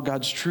and allow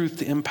God's truth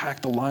to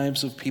impact the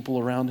lives of people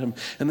around him.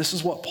 And this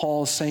is what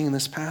Paul is saying in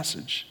this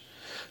passage.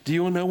 Do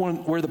you know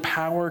where the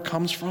power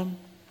comes from?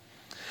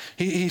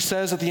 He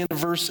says at the end of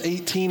verse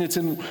 18, it's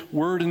in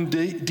word and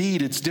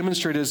deed. It's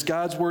demonstrated as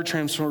God's word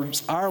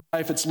transforms our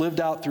life. It's lived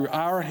out through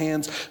our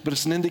hands, but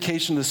it's an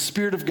indication of the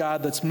Spirit of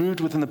God that's moved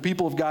within the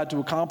people of God to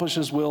accomplish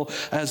His will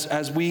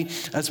as we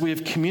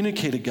have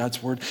communicated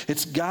God's word.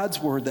 It's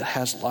God's word that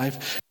has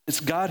life. It's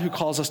God who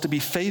calls us to be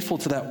faithful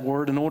to that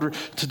word in order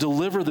to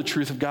deliver the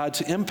truth of God,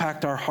 to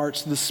impact our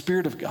hearts to the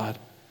Spirit of God.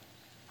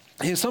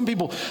 And some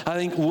people, I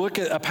think, look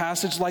at a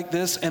passage like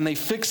this and they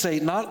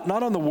fixate not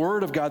on the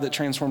word of God that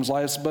transforms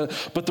lives,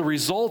 but the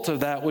result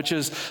of that, which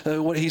is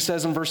what he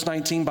says in verse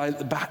 19, by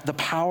the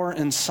power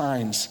and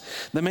signs.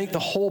 They make the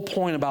whole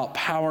point about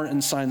power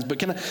and signs. But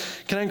can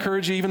I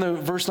encourage you, even though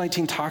verse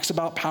 19 talks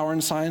about power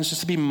and signs,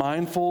 just to be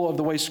mindful of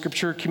the way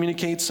Scripture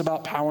communicates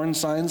about power and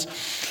signs.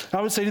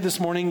 I would say to you this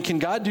morning, can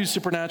God do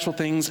supernatural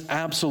things?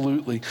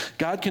 Absolutely.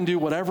 God can do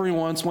whatever He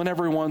wants,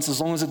 whenever He wants, as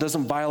long as it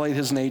doesn't violate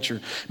His nature.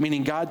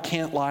 Meaning God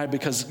can't lie,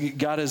 because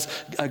God is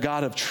a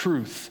God of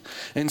truth.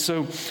 And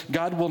so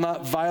God will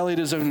not violate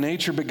His own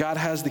nature, but God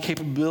has the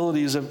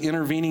capabilities of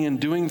intervening and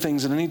doing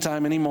things at any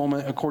time, any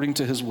moment, according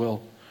to His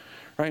will.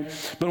 Right?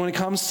 But when it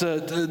comes to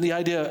the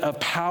idea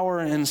of power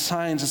and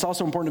signs, it's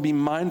also important to be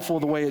mindful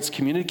of the way it's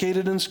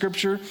communicated in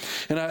Scripture.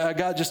 And I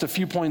got just a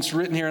few points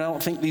written here, and I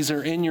don't think these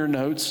are in your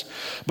notes.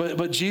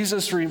 But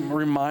Jesus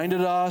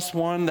reminded us,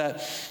 one,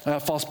 that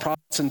false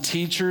prophets and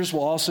teachers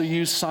will also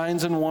use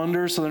signs and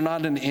wonders, so they're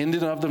not an end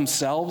in of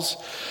themselves.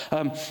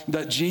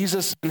 That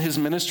Jesus in his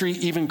ministry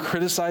even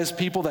criticized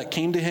people that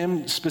came to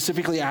him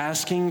specifically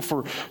asking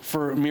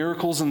for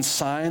miracles and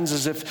signs,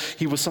 as if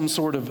he was some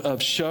sort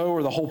of show,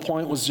 or the whole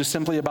point was just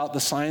simply about the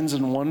signs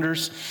and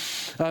wonders.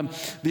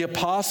 The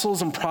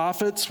apostles and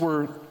prophets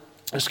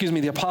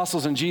the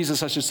apostles and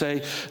Jesus, I should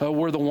say,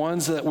 were the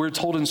ones that we're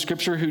told in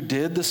Scripture who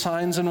did the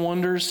signs and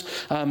wonders.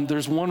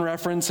 There's one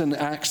reference in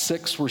Acts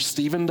 6 where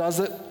Stephen does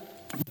it.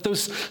 But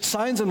those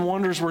signs and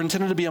wonders were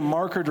intended to be a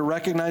marker to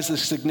recognize the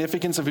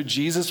significance of who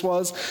Jesus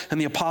was and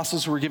the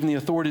apostles who were given the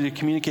authority to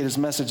communicate his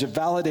message. It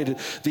validated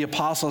the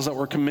apostles that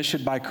were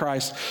commissioned by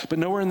Christ. But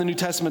nowhere in the New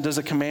Testament does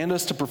it command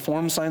us to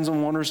perform signs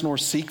and wonders nor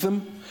seek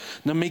them,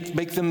 nor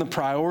make them the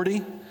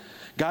priority.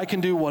 God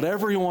can do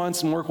whatever he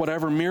wants and work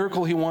whatever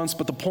miracle he wants,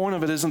 but the point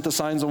of it isn't the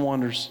signs and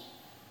wonders.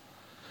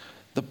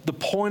 The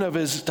point of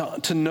it is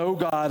to know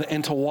God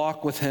and to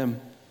walk with him.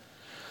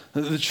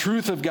 The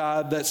truth of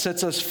God that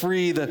sets us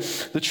free,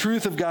 the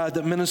truth of God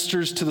that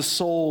ministers to the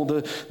soul,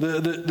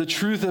 the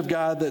truth of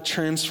God that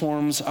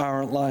transforms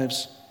our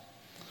lives.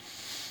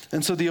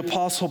 And so the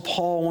Apostle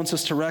Paul wants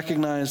us to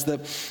recognize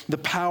that the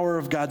power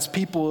of God's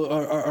people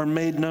are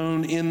made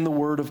known in the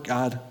Word of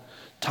God,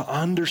 to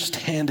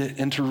understand it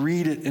and to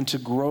read it and to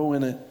grow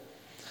in it.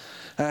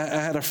 I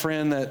had a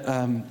friend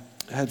that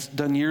had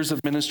done years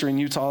of ministry in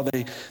Utah.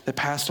 They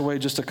passed away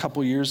just a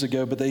couple years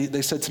ago, but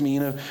they said to me,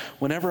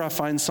 whenever I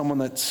find someone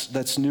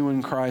that's new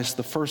in Christ,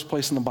 the first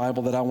place in the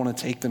Bible that I want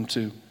to take them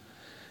to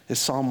is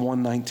Psalm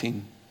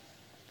 119.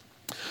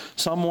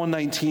 Psalm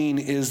 119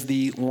 is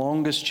the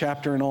longest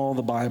chapter in all of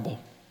the Bible.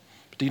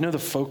 But do you know the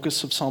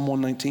focus of Psalm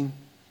 119?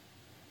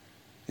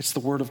 It's the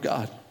Word of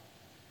God.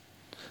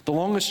 The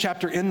longest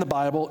chapter in the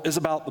Bible is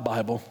about the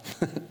Bible.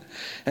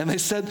 And they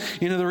said,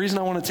 the reason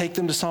I want to take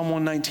them to Psalm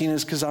 119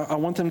 is because I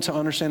want them to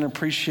understand and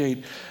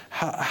appreciate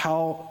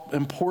how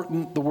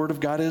important the Word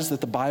of God is,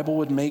 that the Bible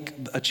would make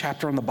a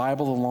chapter on the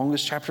Bible the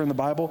longest chapter in the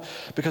Bible.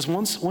 Because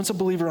once a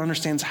believer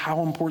understands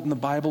how important the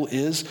Bible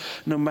is,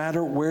 no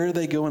matter where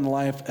they go in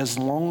life, as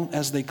long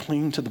as they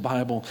cling to the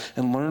Bible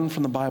and learn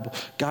from the Bible,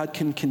 God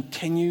can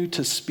continue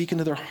to speak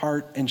into their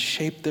heart and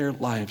shape their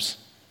lives.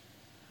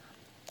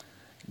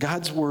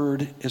 God's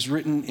word is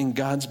written in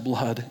God's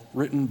blood,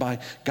 written by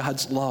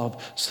God's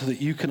love, so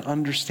that you can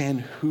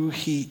understand who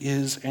he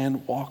is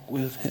and walk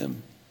with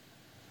him.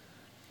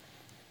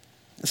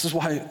 This is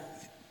why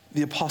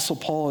the Apostle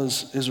Paul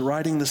is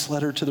writing this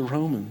letter to the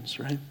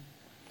Romans, right?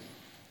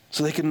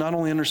 So they can not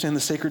only understand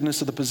the sacredness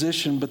of the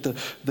position, but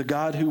the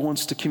God who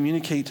wants to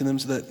communicate to them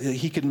so that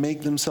he can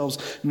make themselves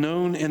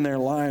known in their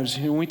lives.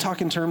 When we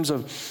talk in terms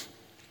of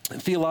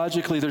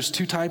theologically, there's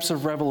two types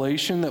of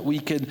revelation that we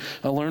could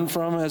learn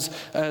from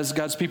as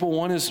God's people.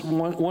 One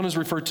is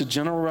referred to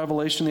general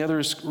revelation. The other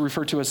is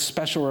referred to as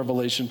special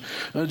revelation.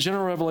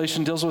 General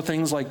revelation deals with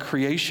things like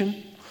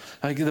creation.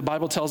 The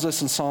Bible tells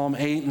us in Psalm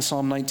 8 and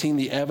Psalm 19,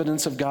 the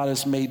evidence of God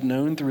is made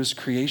known through his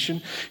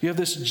creation. You have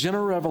this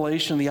general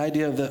revelation, the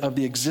idea of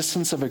the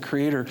existence of a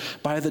creator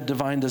by the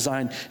divine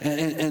design.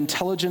 And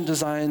intelligent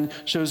design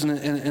shows an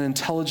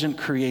intelligent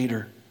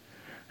creator.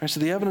 Right, so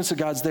the evidence of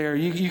God's there.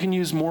 You can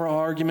use moral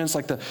arguments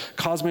like the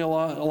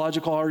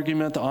cosmological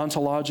argument, the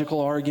ontological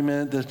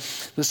argument,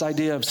 this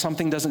idea of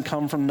something doesn't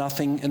come from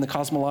nothing. In the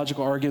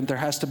cosmological argument, there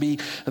has to be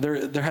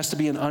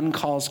an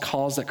uncaused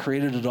cause that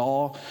created it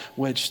all,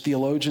 which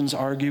theologians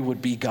argue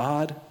would be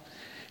God.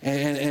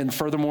 And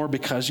furthermore,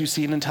 because you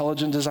see an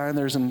intelligent design,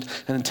 there's an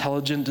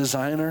intelligent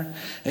designer.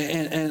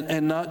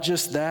 And not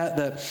just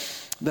that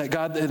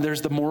God,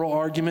 there's the moral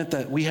argument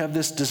that we have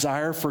this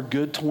desire for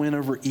good to win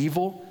over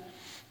evil.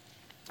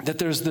 That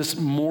there's this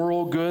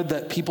moral good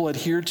that people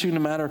adhere to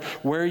no matter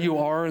where you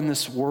are in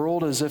this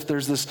world, as if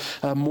there's this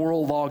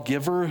moral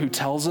lawgiver who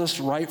tells us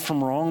right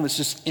from wrong. That's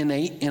just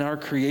innate in our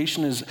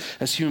creation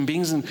as human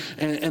beings.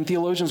 And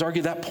theologians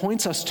argue that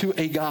points us to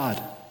a God.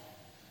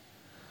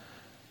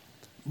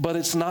 But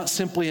it's not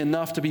simply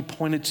enough to be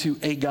pointed to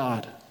a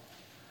God,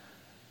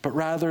 but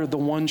rather the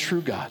one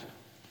true God.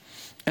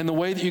 And the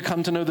way that you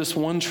come to know this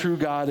one true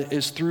God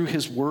is through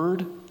his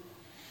word,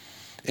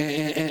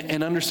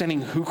 and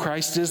understanding who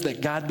Christ is,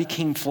 that God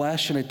became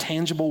flesh in a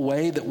tangible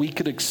way that we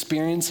could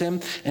experience him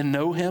and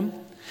know him.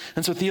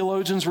 And so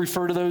theologians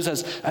refer to those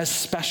as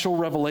special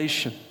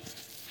revelation.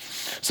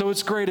 So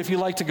it's great if you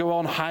like to go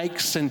on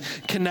hikes and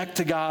connect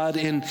to God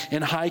in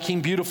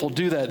hiking. Beautiful,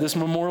 do that. This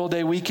Memorial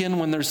Day weekend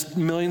when there's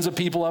millions of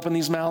people up in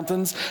these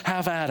mountains,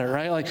 have at it,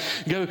 right? Like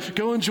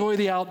go enjoy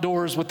the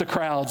outdoors with the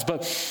crowds.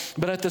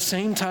 But at the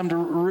same time to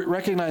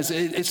recognize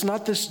it's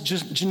not this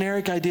just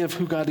generic idea of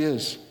who God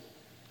is.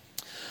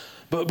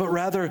 But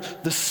rather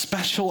the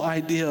special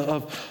idea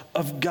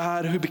of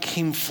God who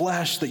became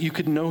flesh, that you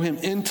could know him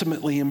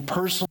intimately and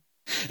personally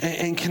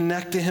and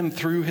connect to him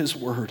through his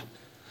word.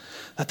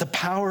 That the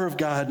power of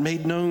God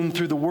made known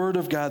through the word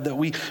of God, that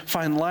we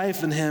find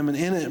life in him and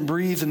in it and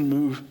breathe and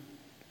move.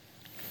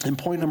 And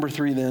point number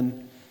 3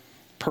 then,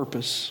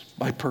 purpose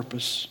by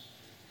purpose.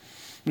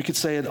 We could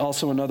say it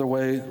also another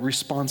way,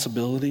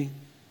 responsibility.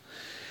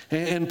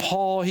 And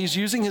Paul, he's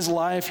using his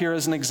life here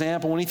as an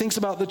example. When he thinks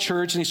about the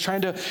church and he's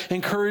trying to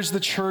encourage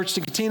the church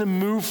to continue to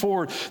move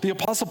forward, the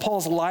Apostle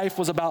Paul's life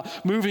was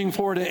about moving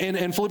forward.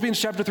 In Philippians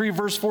chapter 3,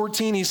 verse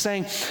 14, he's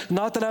saying,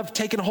 not that I've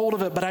taken hold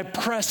of it, but I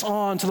press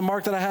on to the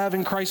mark that I have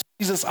in Christ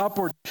Jesus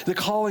upward, the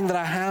calling that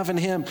I have in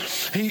him.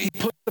 He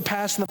puts the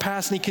past in the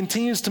past and he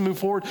continues to move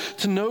forward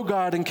to know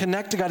God and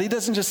connect to God. He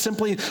doesn't just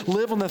simply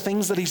live on the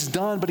things that he's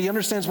done, but he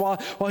understands while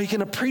he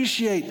can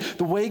appreciate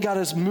the way God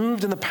has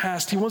moved in the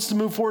past, he wants to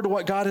move forward to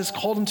what God has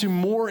called him to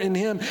more in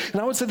him.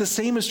 And I would say the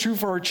same is true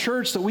for our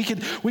church, that we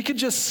could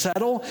just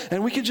settle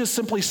and we could just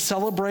simply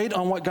celebrate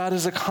on what God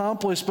has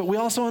accomplished, but we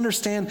also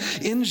understand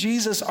in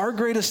Jesus, our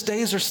greatest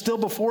days are still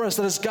before us,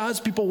 that as God's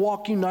people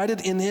walk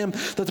united in him,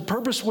 that the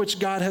purpose which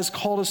God has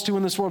called us to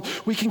in this world,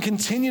 we can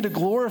continue to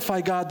glorify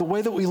God the way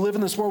that we live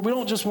in this world. We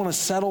don't just want to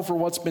settle for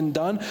what's been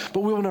done, but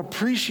we want to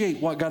appreciate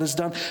what God has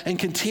done and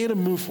continue to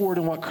move forward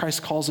in what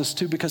Christ calls us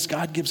to, because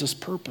God gives us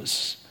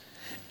purpose.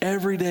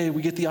 Every day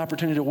we get the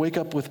opportunity to wake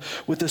up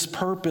with this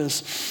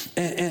purpose.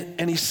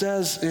 And he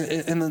says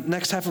in the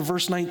next half of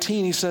verse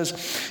 19, he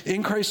says,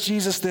 in Christ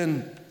Jesus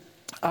then,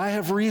 I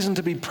have reason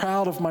to be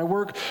proud of my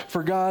work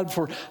for God,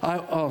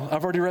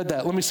 I've already read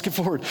that. Let me skip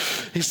forward.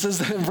 He says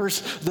that in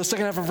the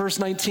second half of verse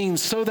 19,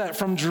 so that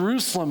from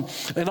Jerusalem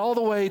and all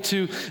the way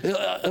to,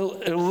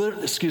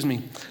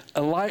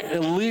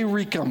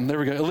 Illyricum. There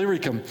we go,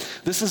 Illyricum.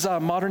 This is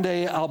modern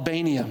day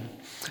Albania.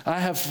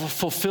 I have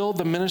fulfilled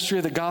the ministry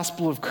of the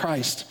gospel of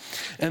Christ,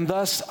 and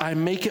thus I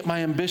make it my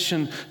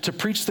ambition to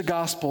preach the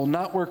gospel,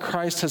 not where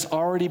Christ has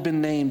already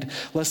been named,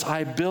 lest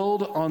I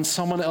build on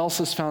someone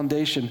else's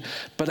foundation.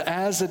 But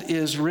as it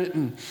is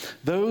written,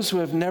 those who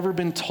have never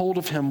been told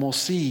of him will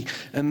see,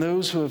 and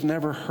those who have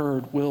never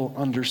heard will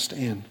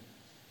understand.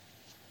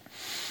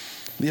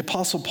 The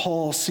Apostle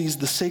Paul sees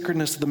the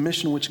sacredness of the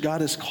mission which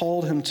God has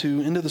called him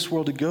to into this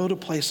world, to go to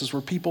places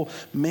where people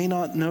may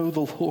not know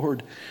the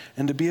Lord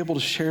and to be able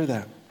to share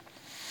that.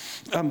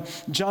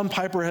 John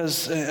Piper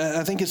has,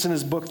 I think it's in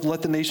his book,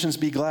 Let the Nations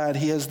Be Glad,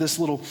 he has this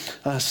little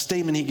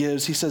statement he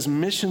gives. He says,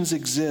 missions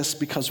exist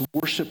because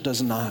worship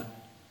does not.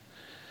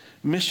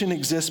 Mission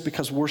exists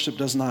because worship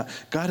does not.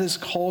 God has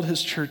called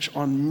his church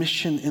on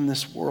mission in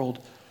this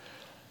world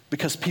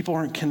because people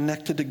aren't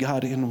connected to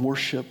God in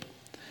worship.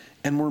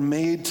 And we're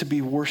made to be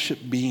worship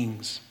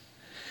beings.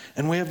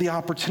 And we have the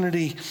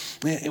opportunity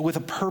with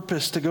a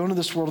purpose to go into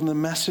this world and the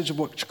message of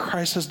what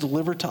Christ has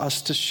delivered to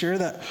us, to share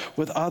that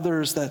with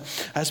others, that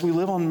as we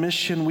live on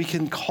mission, we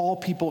can call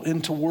people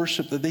into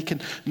worship, that they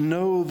can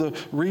know the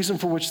reason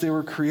for which they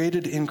were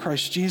created in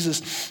Christ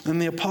Jesus.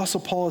 And the Apostle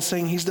Paul is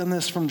saying he's done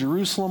this from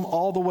Jerusalem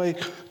all the way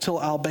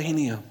till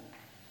Albania,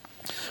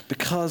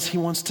 because he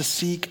wants to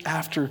seek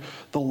after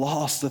the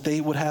lost, that they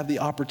would have the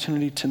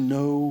opportunity to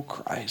know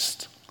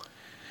Christ.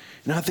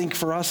 And I think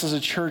for us as a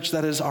church,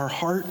 that is our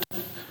heart.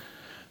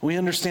 We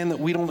understand that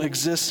we don't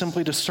exist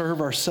simply to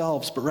serve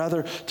ourselves, but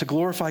rather to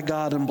glorify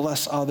God and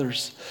bless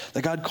others.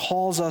 That God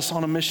calls us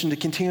on a mission to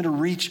continue to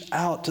reach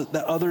out,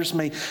 that others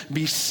may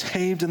be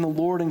saved in the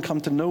Lord and come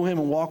to know him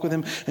and walk with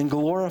him and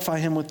glorify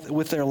him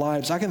with their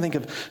lives. I can think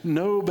of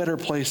no better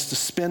place to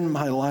spend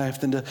my life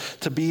than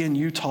to be in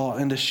Utah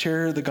and to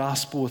share the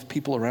gospel with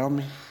people around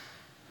me.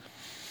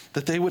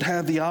 That they would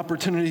have the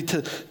opportunity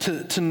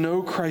to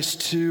know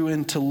Christ too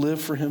and to live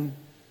for him.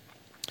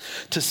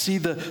 To see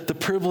the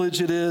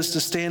privilege it is to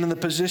stand in the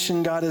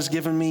position God has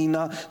given me,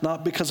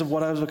 not because of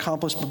what I've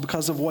accomplished, but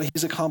because of what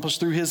he's accomplished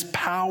through his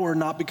power,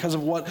 not because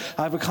of what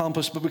I've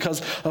accomplished, but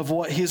because of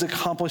what he's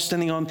accomplished,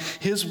 standing on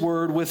his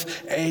word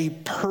with a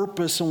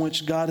purpose in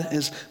which God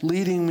is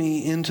leading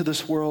me into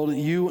this world,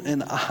 you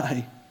and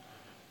I,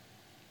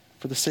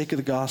 for the sake of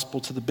the gospel,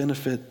 to the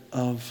benefit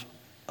of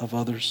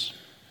others.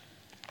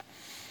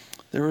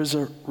 There is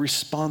a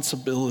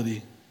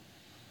responsibility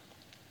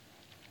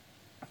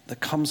that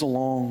comes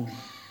along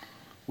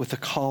with the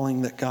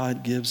calling that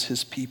God gives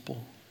his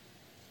people.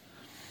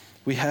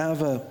 We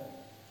have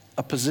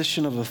a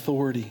position of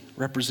authority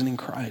representing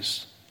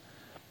Christ,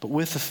 but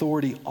with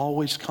authority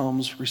always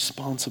comes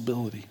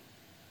responsibility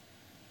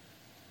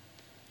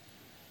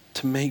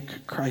to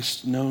make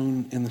Christ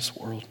known in this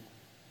world.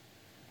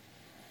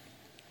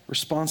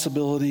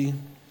 Responsibility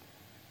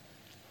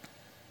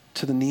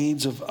to the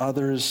needs of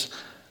others.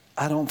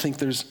 I don't think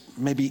there's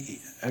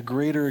maybe a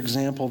greater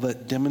example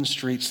that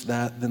demonstrates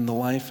that than the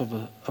life of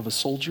a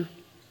soldier.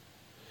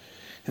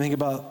 I think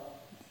about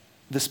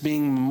this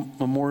being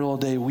Memorial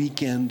Day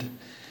weekend,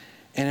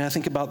 and I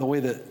think about the way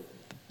that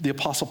the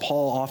Apostle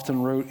Paul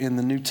often wrote in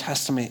the New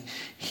Testament.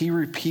 He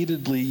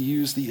repeatedly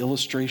used the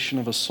illustration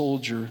of a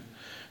soldier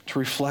to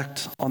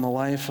reflect on the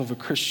life of a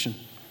Christian.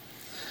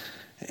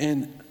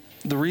 And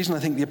the reason I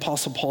think the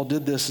Apostle Paul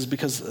did this is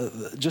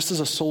because just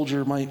as a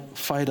soldier might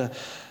fight a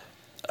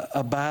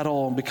a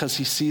battle because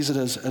he sees it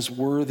as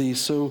worthy.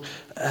 So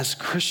as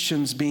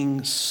Christians,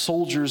 being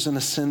soldiers in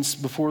a sense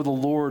before the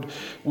Lord,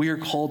 we are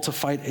called to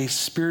fight a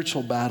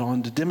spiritual battle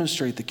and to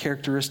demonstrate the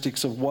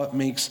characteristics of what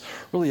makes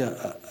really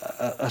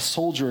a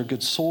soldier, a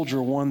good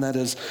soldier, one that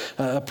is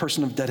a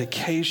person of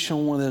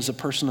dedication, one that is a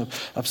person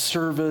of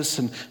service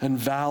and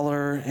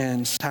valor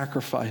and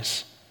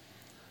sacrifice.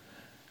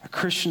 A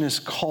Christian is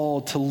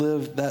called to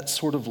live that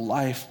sort of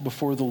life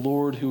before the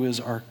Lord, who is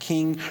our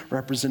King,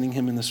 representing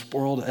him in this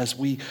world as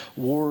we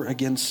war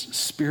against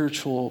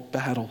spiritual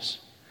battles.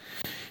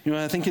 You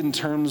know, I think in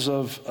terms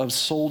of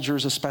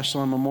soldiers,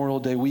 especially on Memorial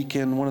Day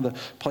weekend, one of the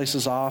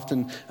places I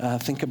often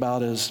think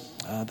about is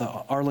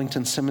the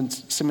Arlington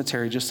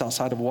Cemetery just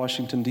outside of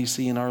Washington,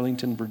 D.C. in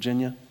Arlington,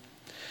 Virginia.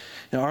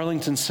 Now,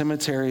 Arlington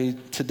Cemetery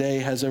today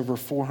has over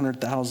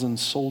 400,000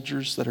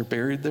 soldiers that are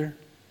buried there.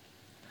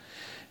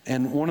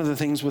 And one of the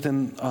things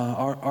within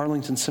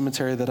Arlington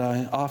Cemetery that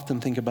I often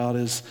think about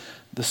is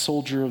the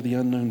soldier of the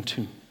unknown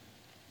tomb,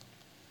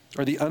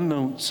 or the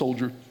unknown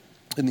soldier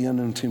in the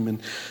unknown tomb.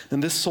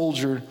 And this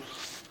soldier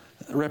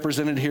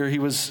represented here,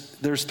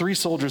 there's 3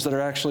 soldiers that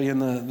are actually in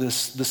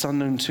this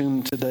unknown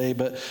tomb today,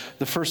 but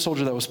the first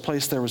soldier that was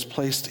placed there was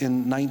placed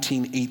in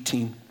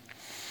 1918.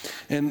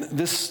 And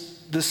this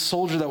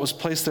soldier that was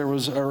placed there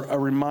was a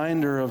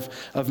reminder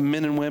of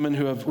men and women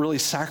who have really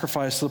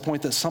sacrificed, to the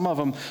point that some of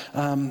them,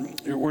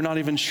 we're not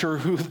even sure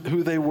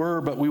who they were,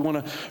 but we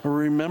want to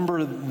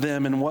remember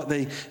them and what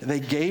they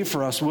gave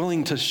for us,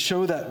 willing to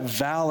show that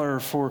valor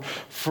for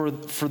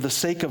the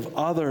sake of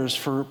others,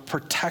 for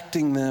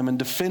protecting them and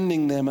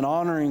defending them and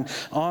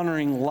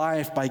honoring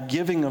life by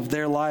giving of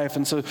their life.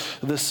 And so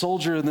the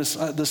soldier in this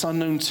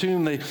unknown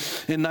tomb,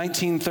 in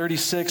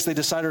 1936,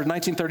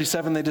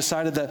 1937, they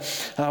decided that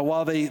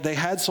while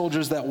they had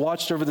soldiers that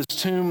watched over this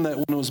tomb, that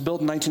when it was built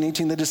in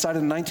 1918, they decided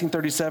in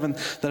 1937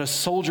 that a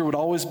soldier would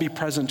always be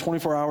present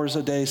 24 hours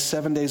a day,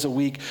 7 days a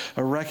week,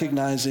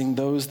 recognizing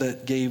those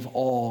that gave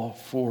all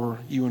for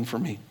you and for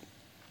me.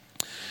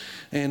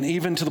 And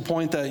even to the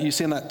point that you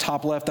see in that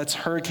top left, that's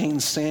Hurricane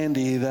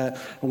Sandy that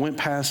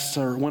went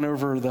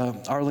over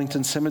the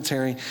Arlington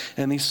Cemetery.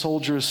 And these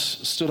soldiers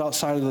stood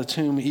outside of the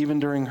tomb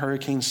even during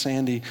Hurricane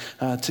Sandy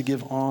to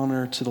give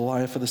honor to the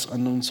life of this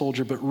unknown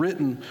soldier. But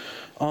written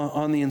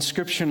on the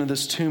inscription of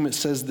this tomb, it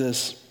says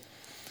this: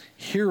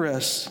 "Here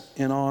rests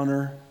in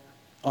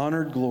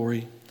honored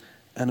glory,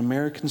 an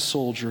American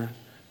soldier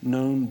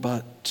known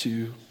but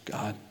to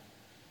God."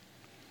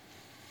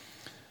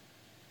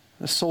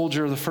 The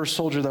first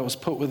soldier that was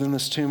put within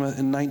this tomb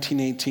in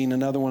 1918,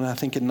 another one I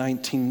think in the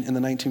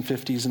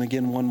 1950s, and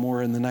again one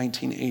more in the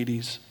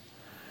 1980s.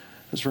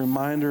 It's a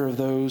reminder of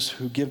those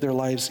who give their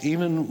lives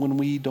even when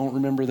we don't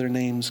remember their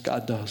names.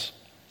 God does.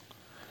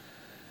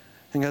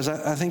 And guys,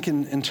 I think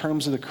in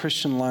terms of the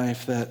Christian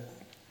life, that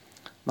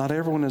not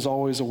everyone is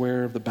always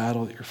aware of the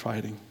battle that you're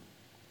fighting.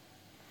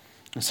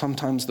 And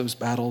sometimes those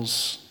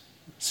battles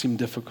seem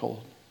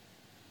difficult.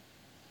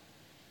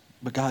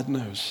 But God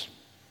knows.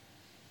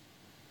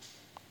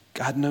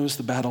 God knows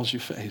the battles you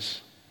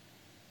face.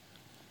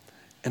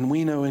 And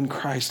we know in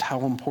Christ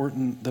how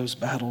important those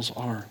battles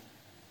are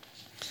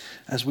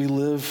as we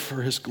live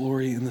for his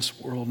glory in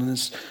this world. And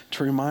it's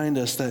to remind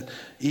us that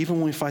even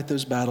when we fight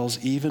those battles,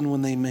 even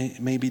when they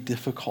may be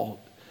difficult,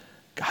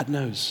 God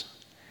knows.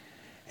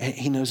 And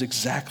he knows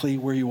exactly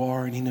where you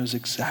are, and he knows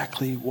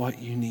exactly what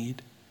you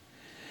need.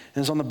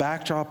 And it's on the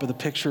backdrop of the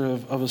picture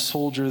of a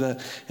soldier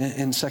that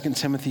in 2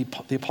 Timothy,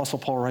 the Apostle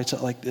Paul writes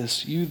it like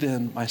this: "You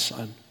then, my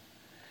son,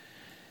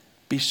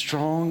 be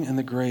strong in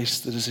the grace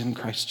that is in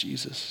Christ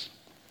Jesus.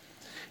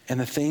 And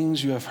the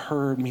things you have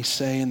heard me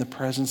say in the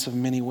presence of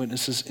many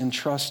witnesses,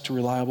 entrust to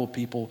reliable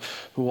people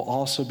who will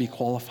also be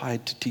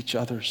qualified to teach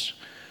others.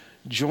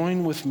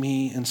 Join with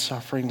me in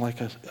suffering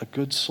like a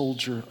good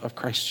soldier of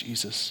Christ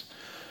Jesus.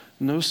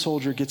 No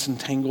soldier gets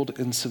entangled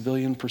in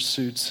civilian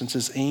pursuits, since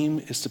his aim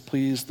is to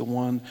please the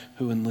one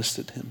who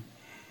enlisted him."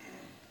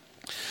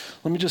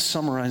 Let me just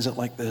summarize it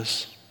like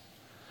this.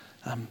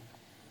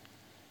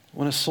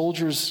 When a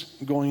soldier's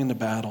going into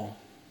battle,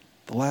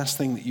 the last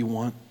thing that you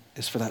want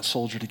is for that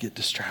soldier to get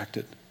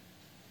distracted.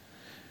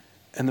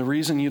 And the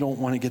reason you don't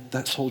want to get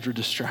that soldier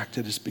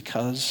distracted is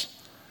because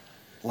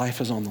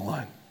life is on the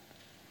line.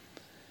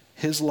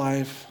 His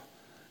life,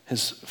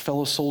 his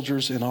fellow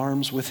soldiers in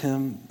arms with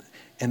him,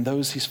 and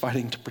those he's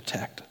fighting to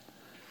protect.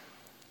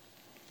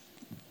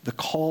 The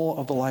call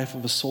of the life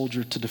of a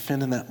soldier to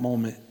defend in that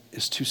moment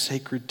is too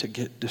sacred to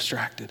get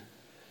distracted,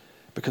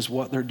 because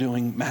what they're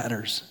doing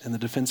matters in the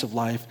defense of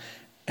life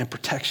and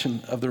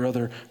protection of their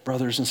other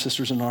brothers and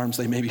sisters in arms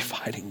they may be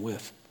fighting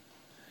with.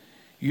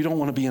 You don't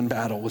want to be in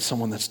battle with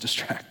someone that's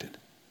distracted.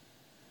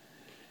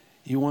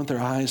 You want their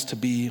eyes to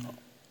be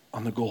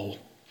on the goal.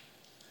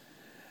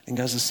 And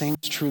guys, the same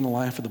is true in the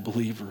life of the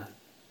believer.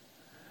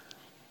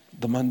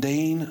 The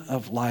mundane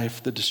of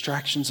life, the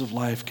distractions of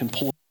life can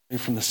pull away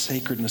from the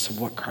sacredness of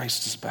what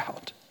Christ is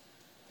about.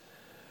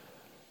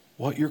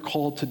 What you're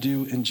called to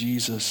do in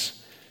Jesus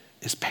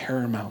is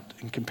paramount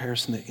in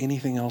comparison to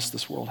anything else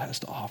this world has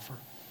to offer.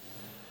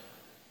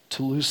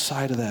 To lose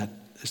sight of that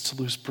is to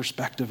lose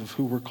perspective of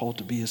who we're called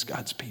to be as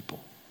God's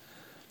people.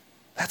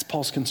 That's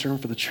Paul's concern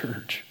for the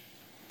church.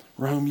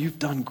 Rome, you've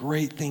done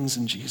great things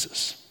in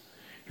Jesus.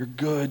 You're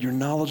good, you're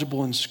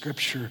knowledgeable in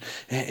Scripture,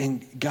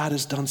 and God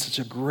has done such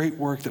a great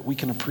work that we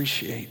can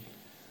appreciate.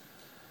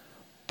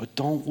 But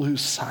don't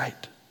lose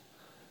sight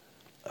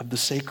of the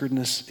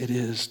sacredness it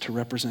is to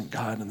represent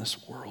God in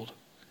this world.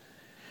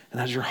 And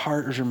as your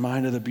heart is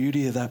reminded of the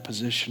beauty of that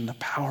position, the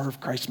power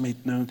of Christ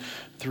made known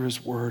through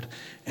his word,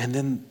 and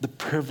then the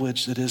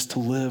privilege that is to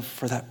live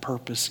for that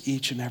purpose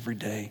each and every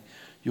day,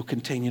 you'll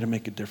continue to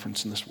make a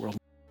difference in this world.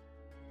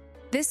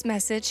 This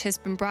message has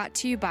been brought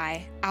to you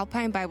by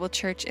Alpine Bible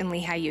Church in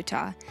Lehi,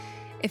 Utah.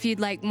 If you'd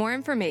like more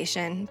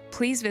information,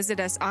 please visit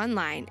us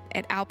online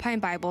at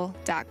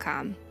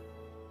alpinebible.com.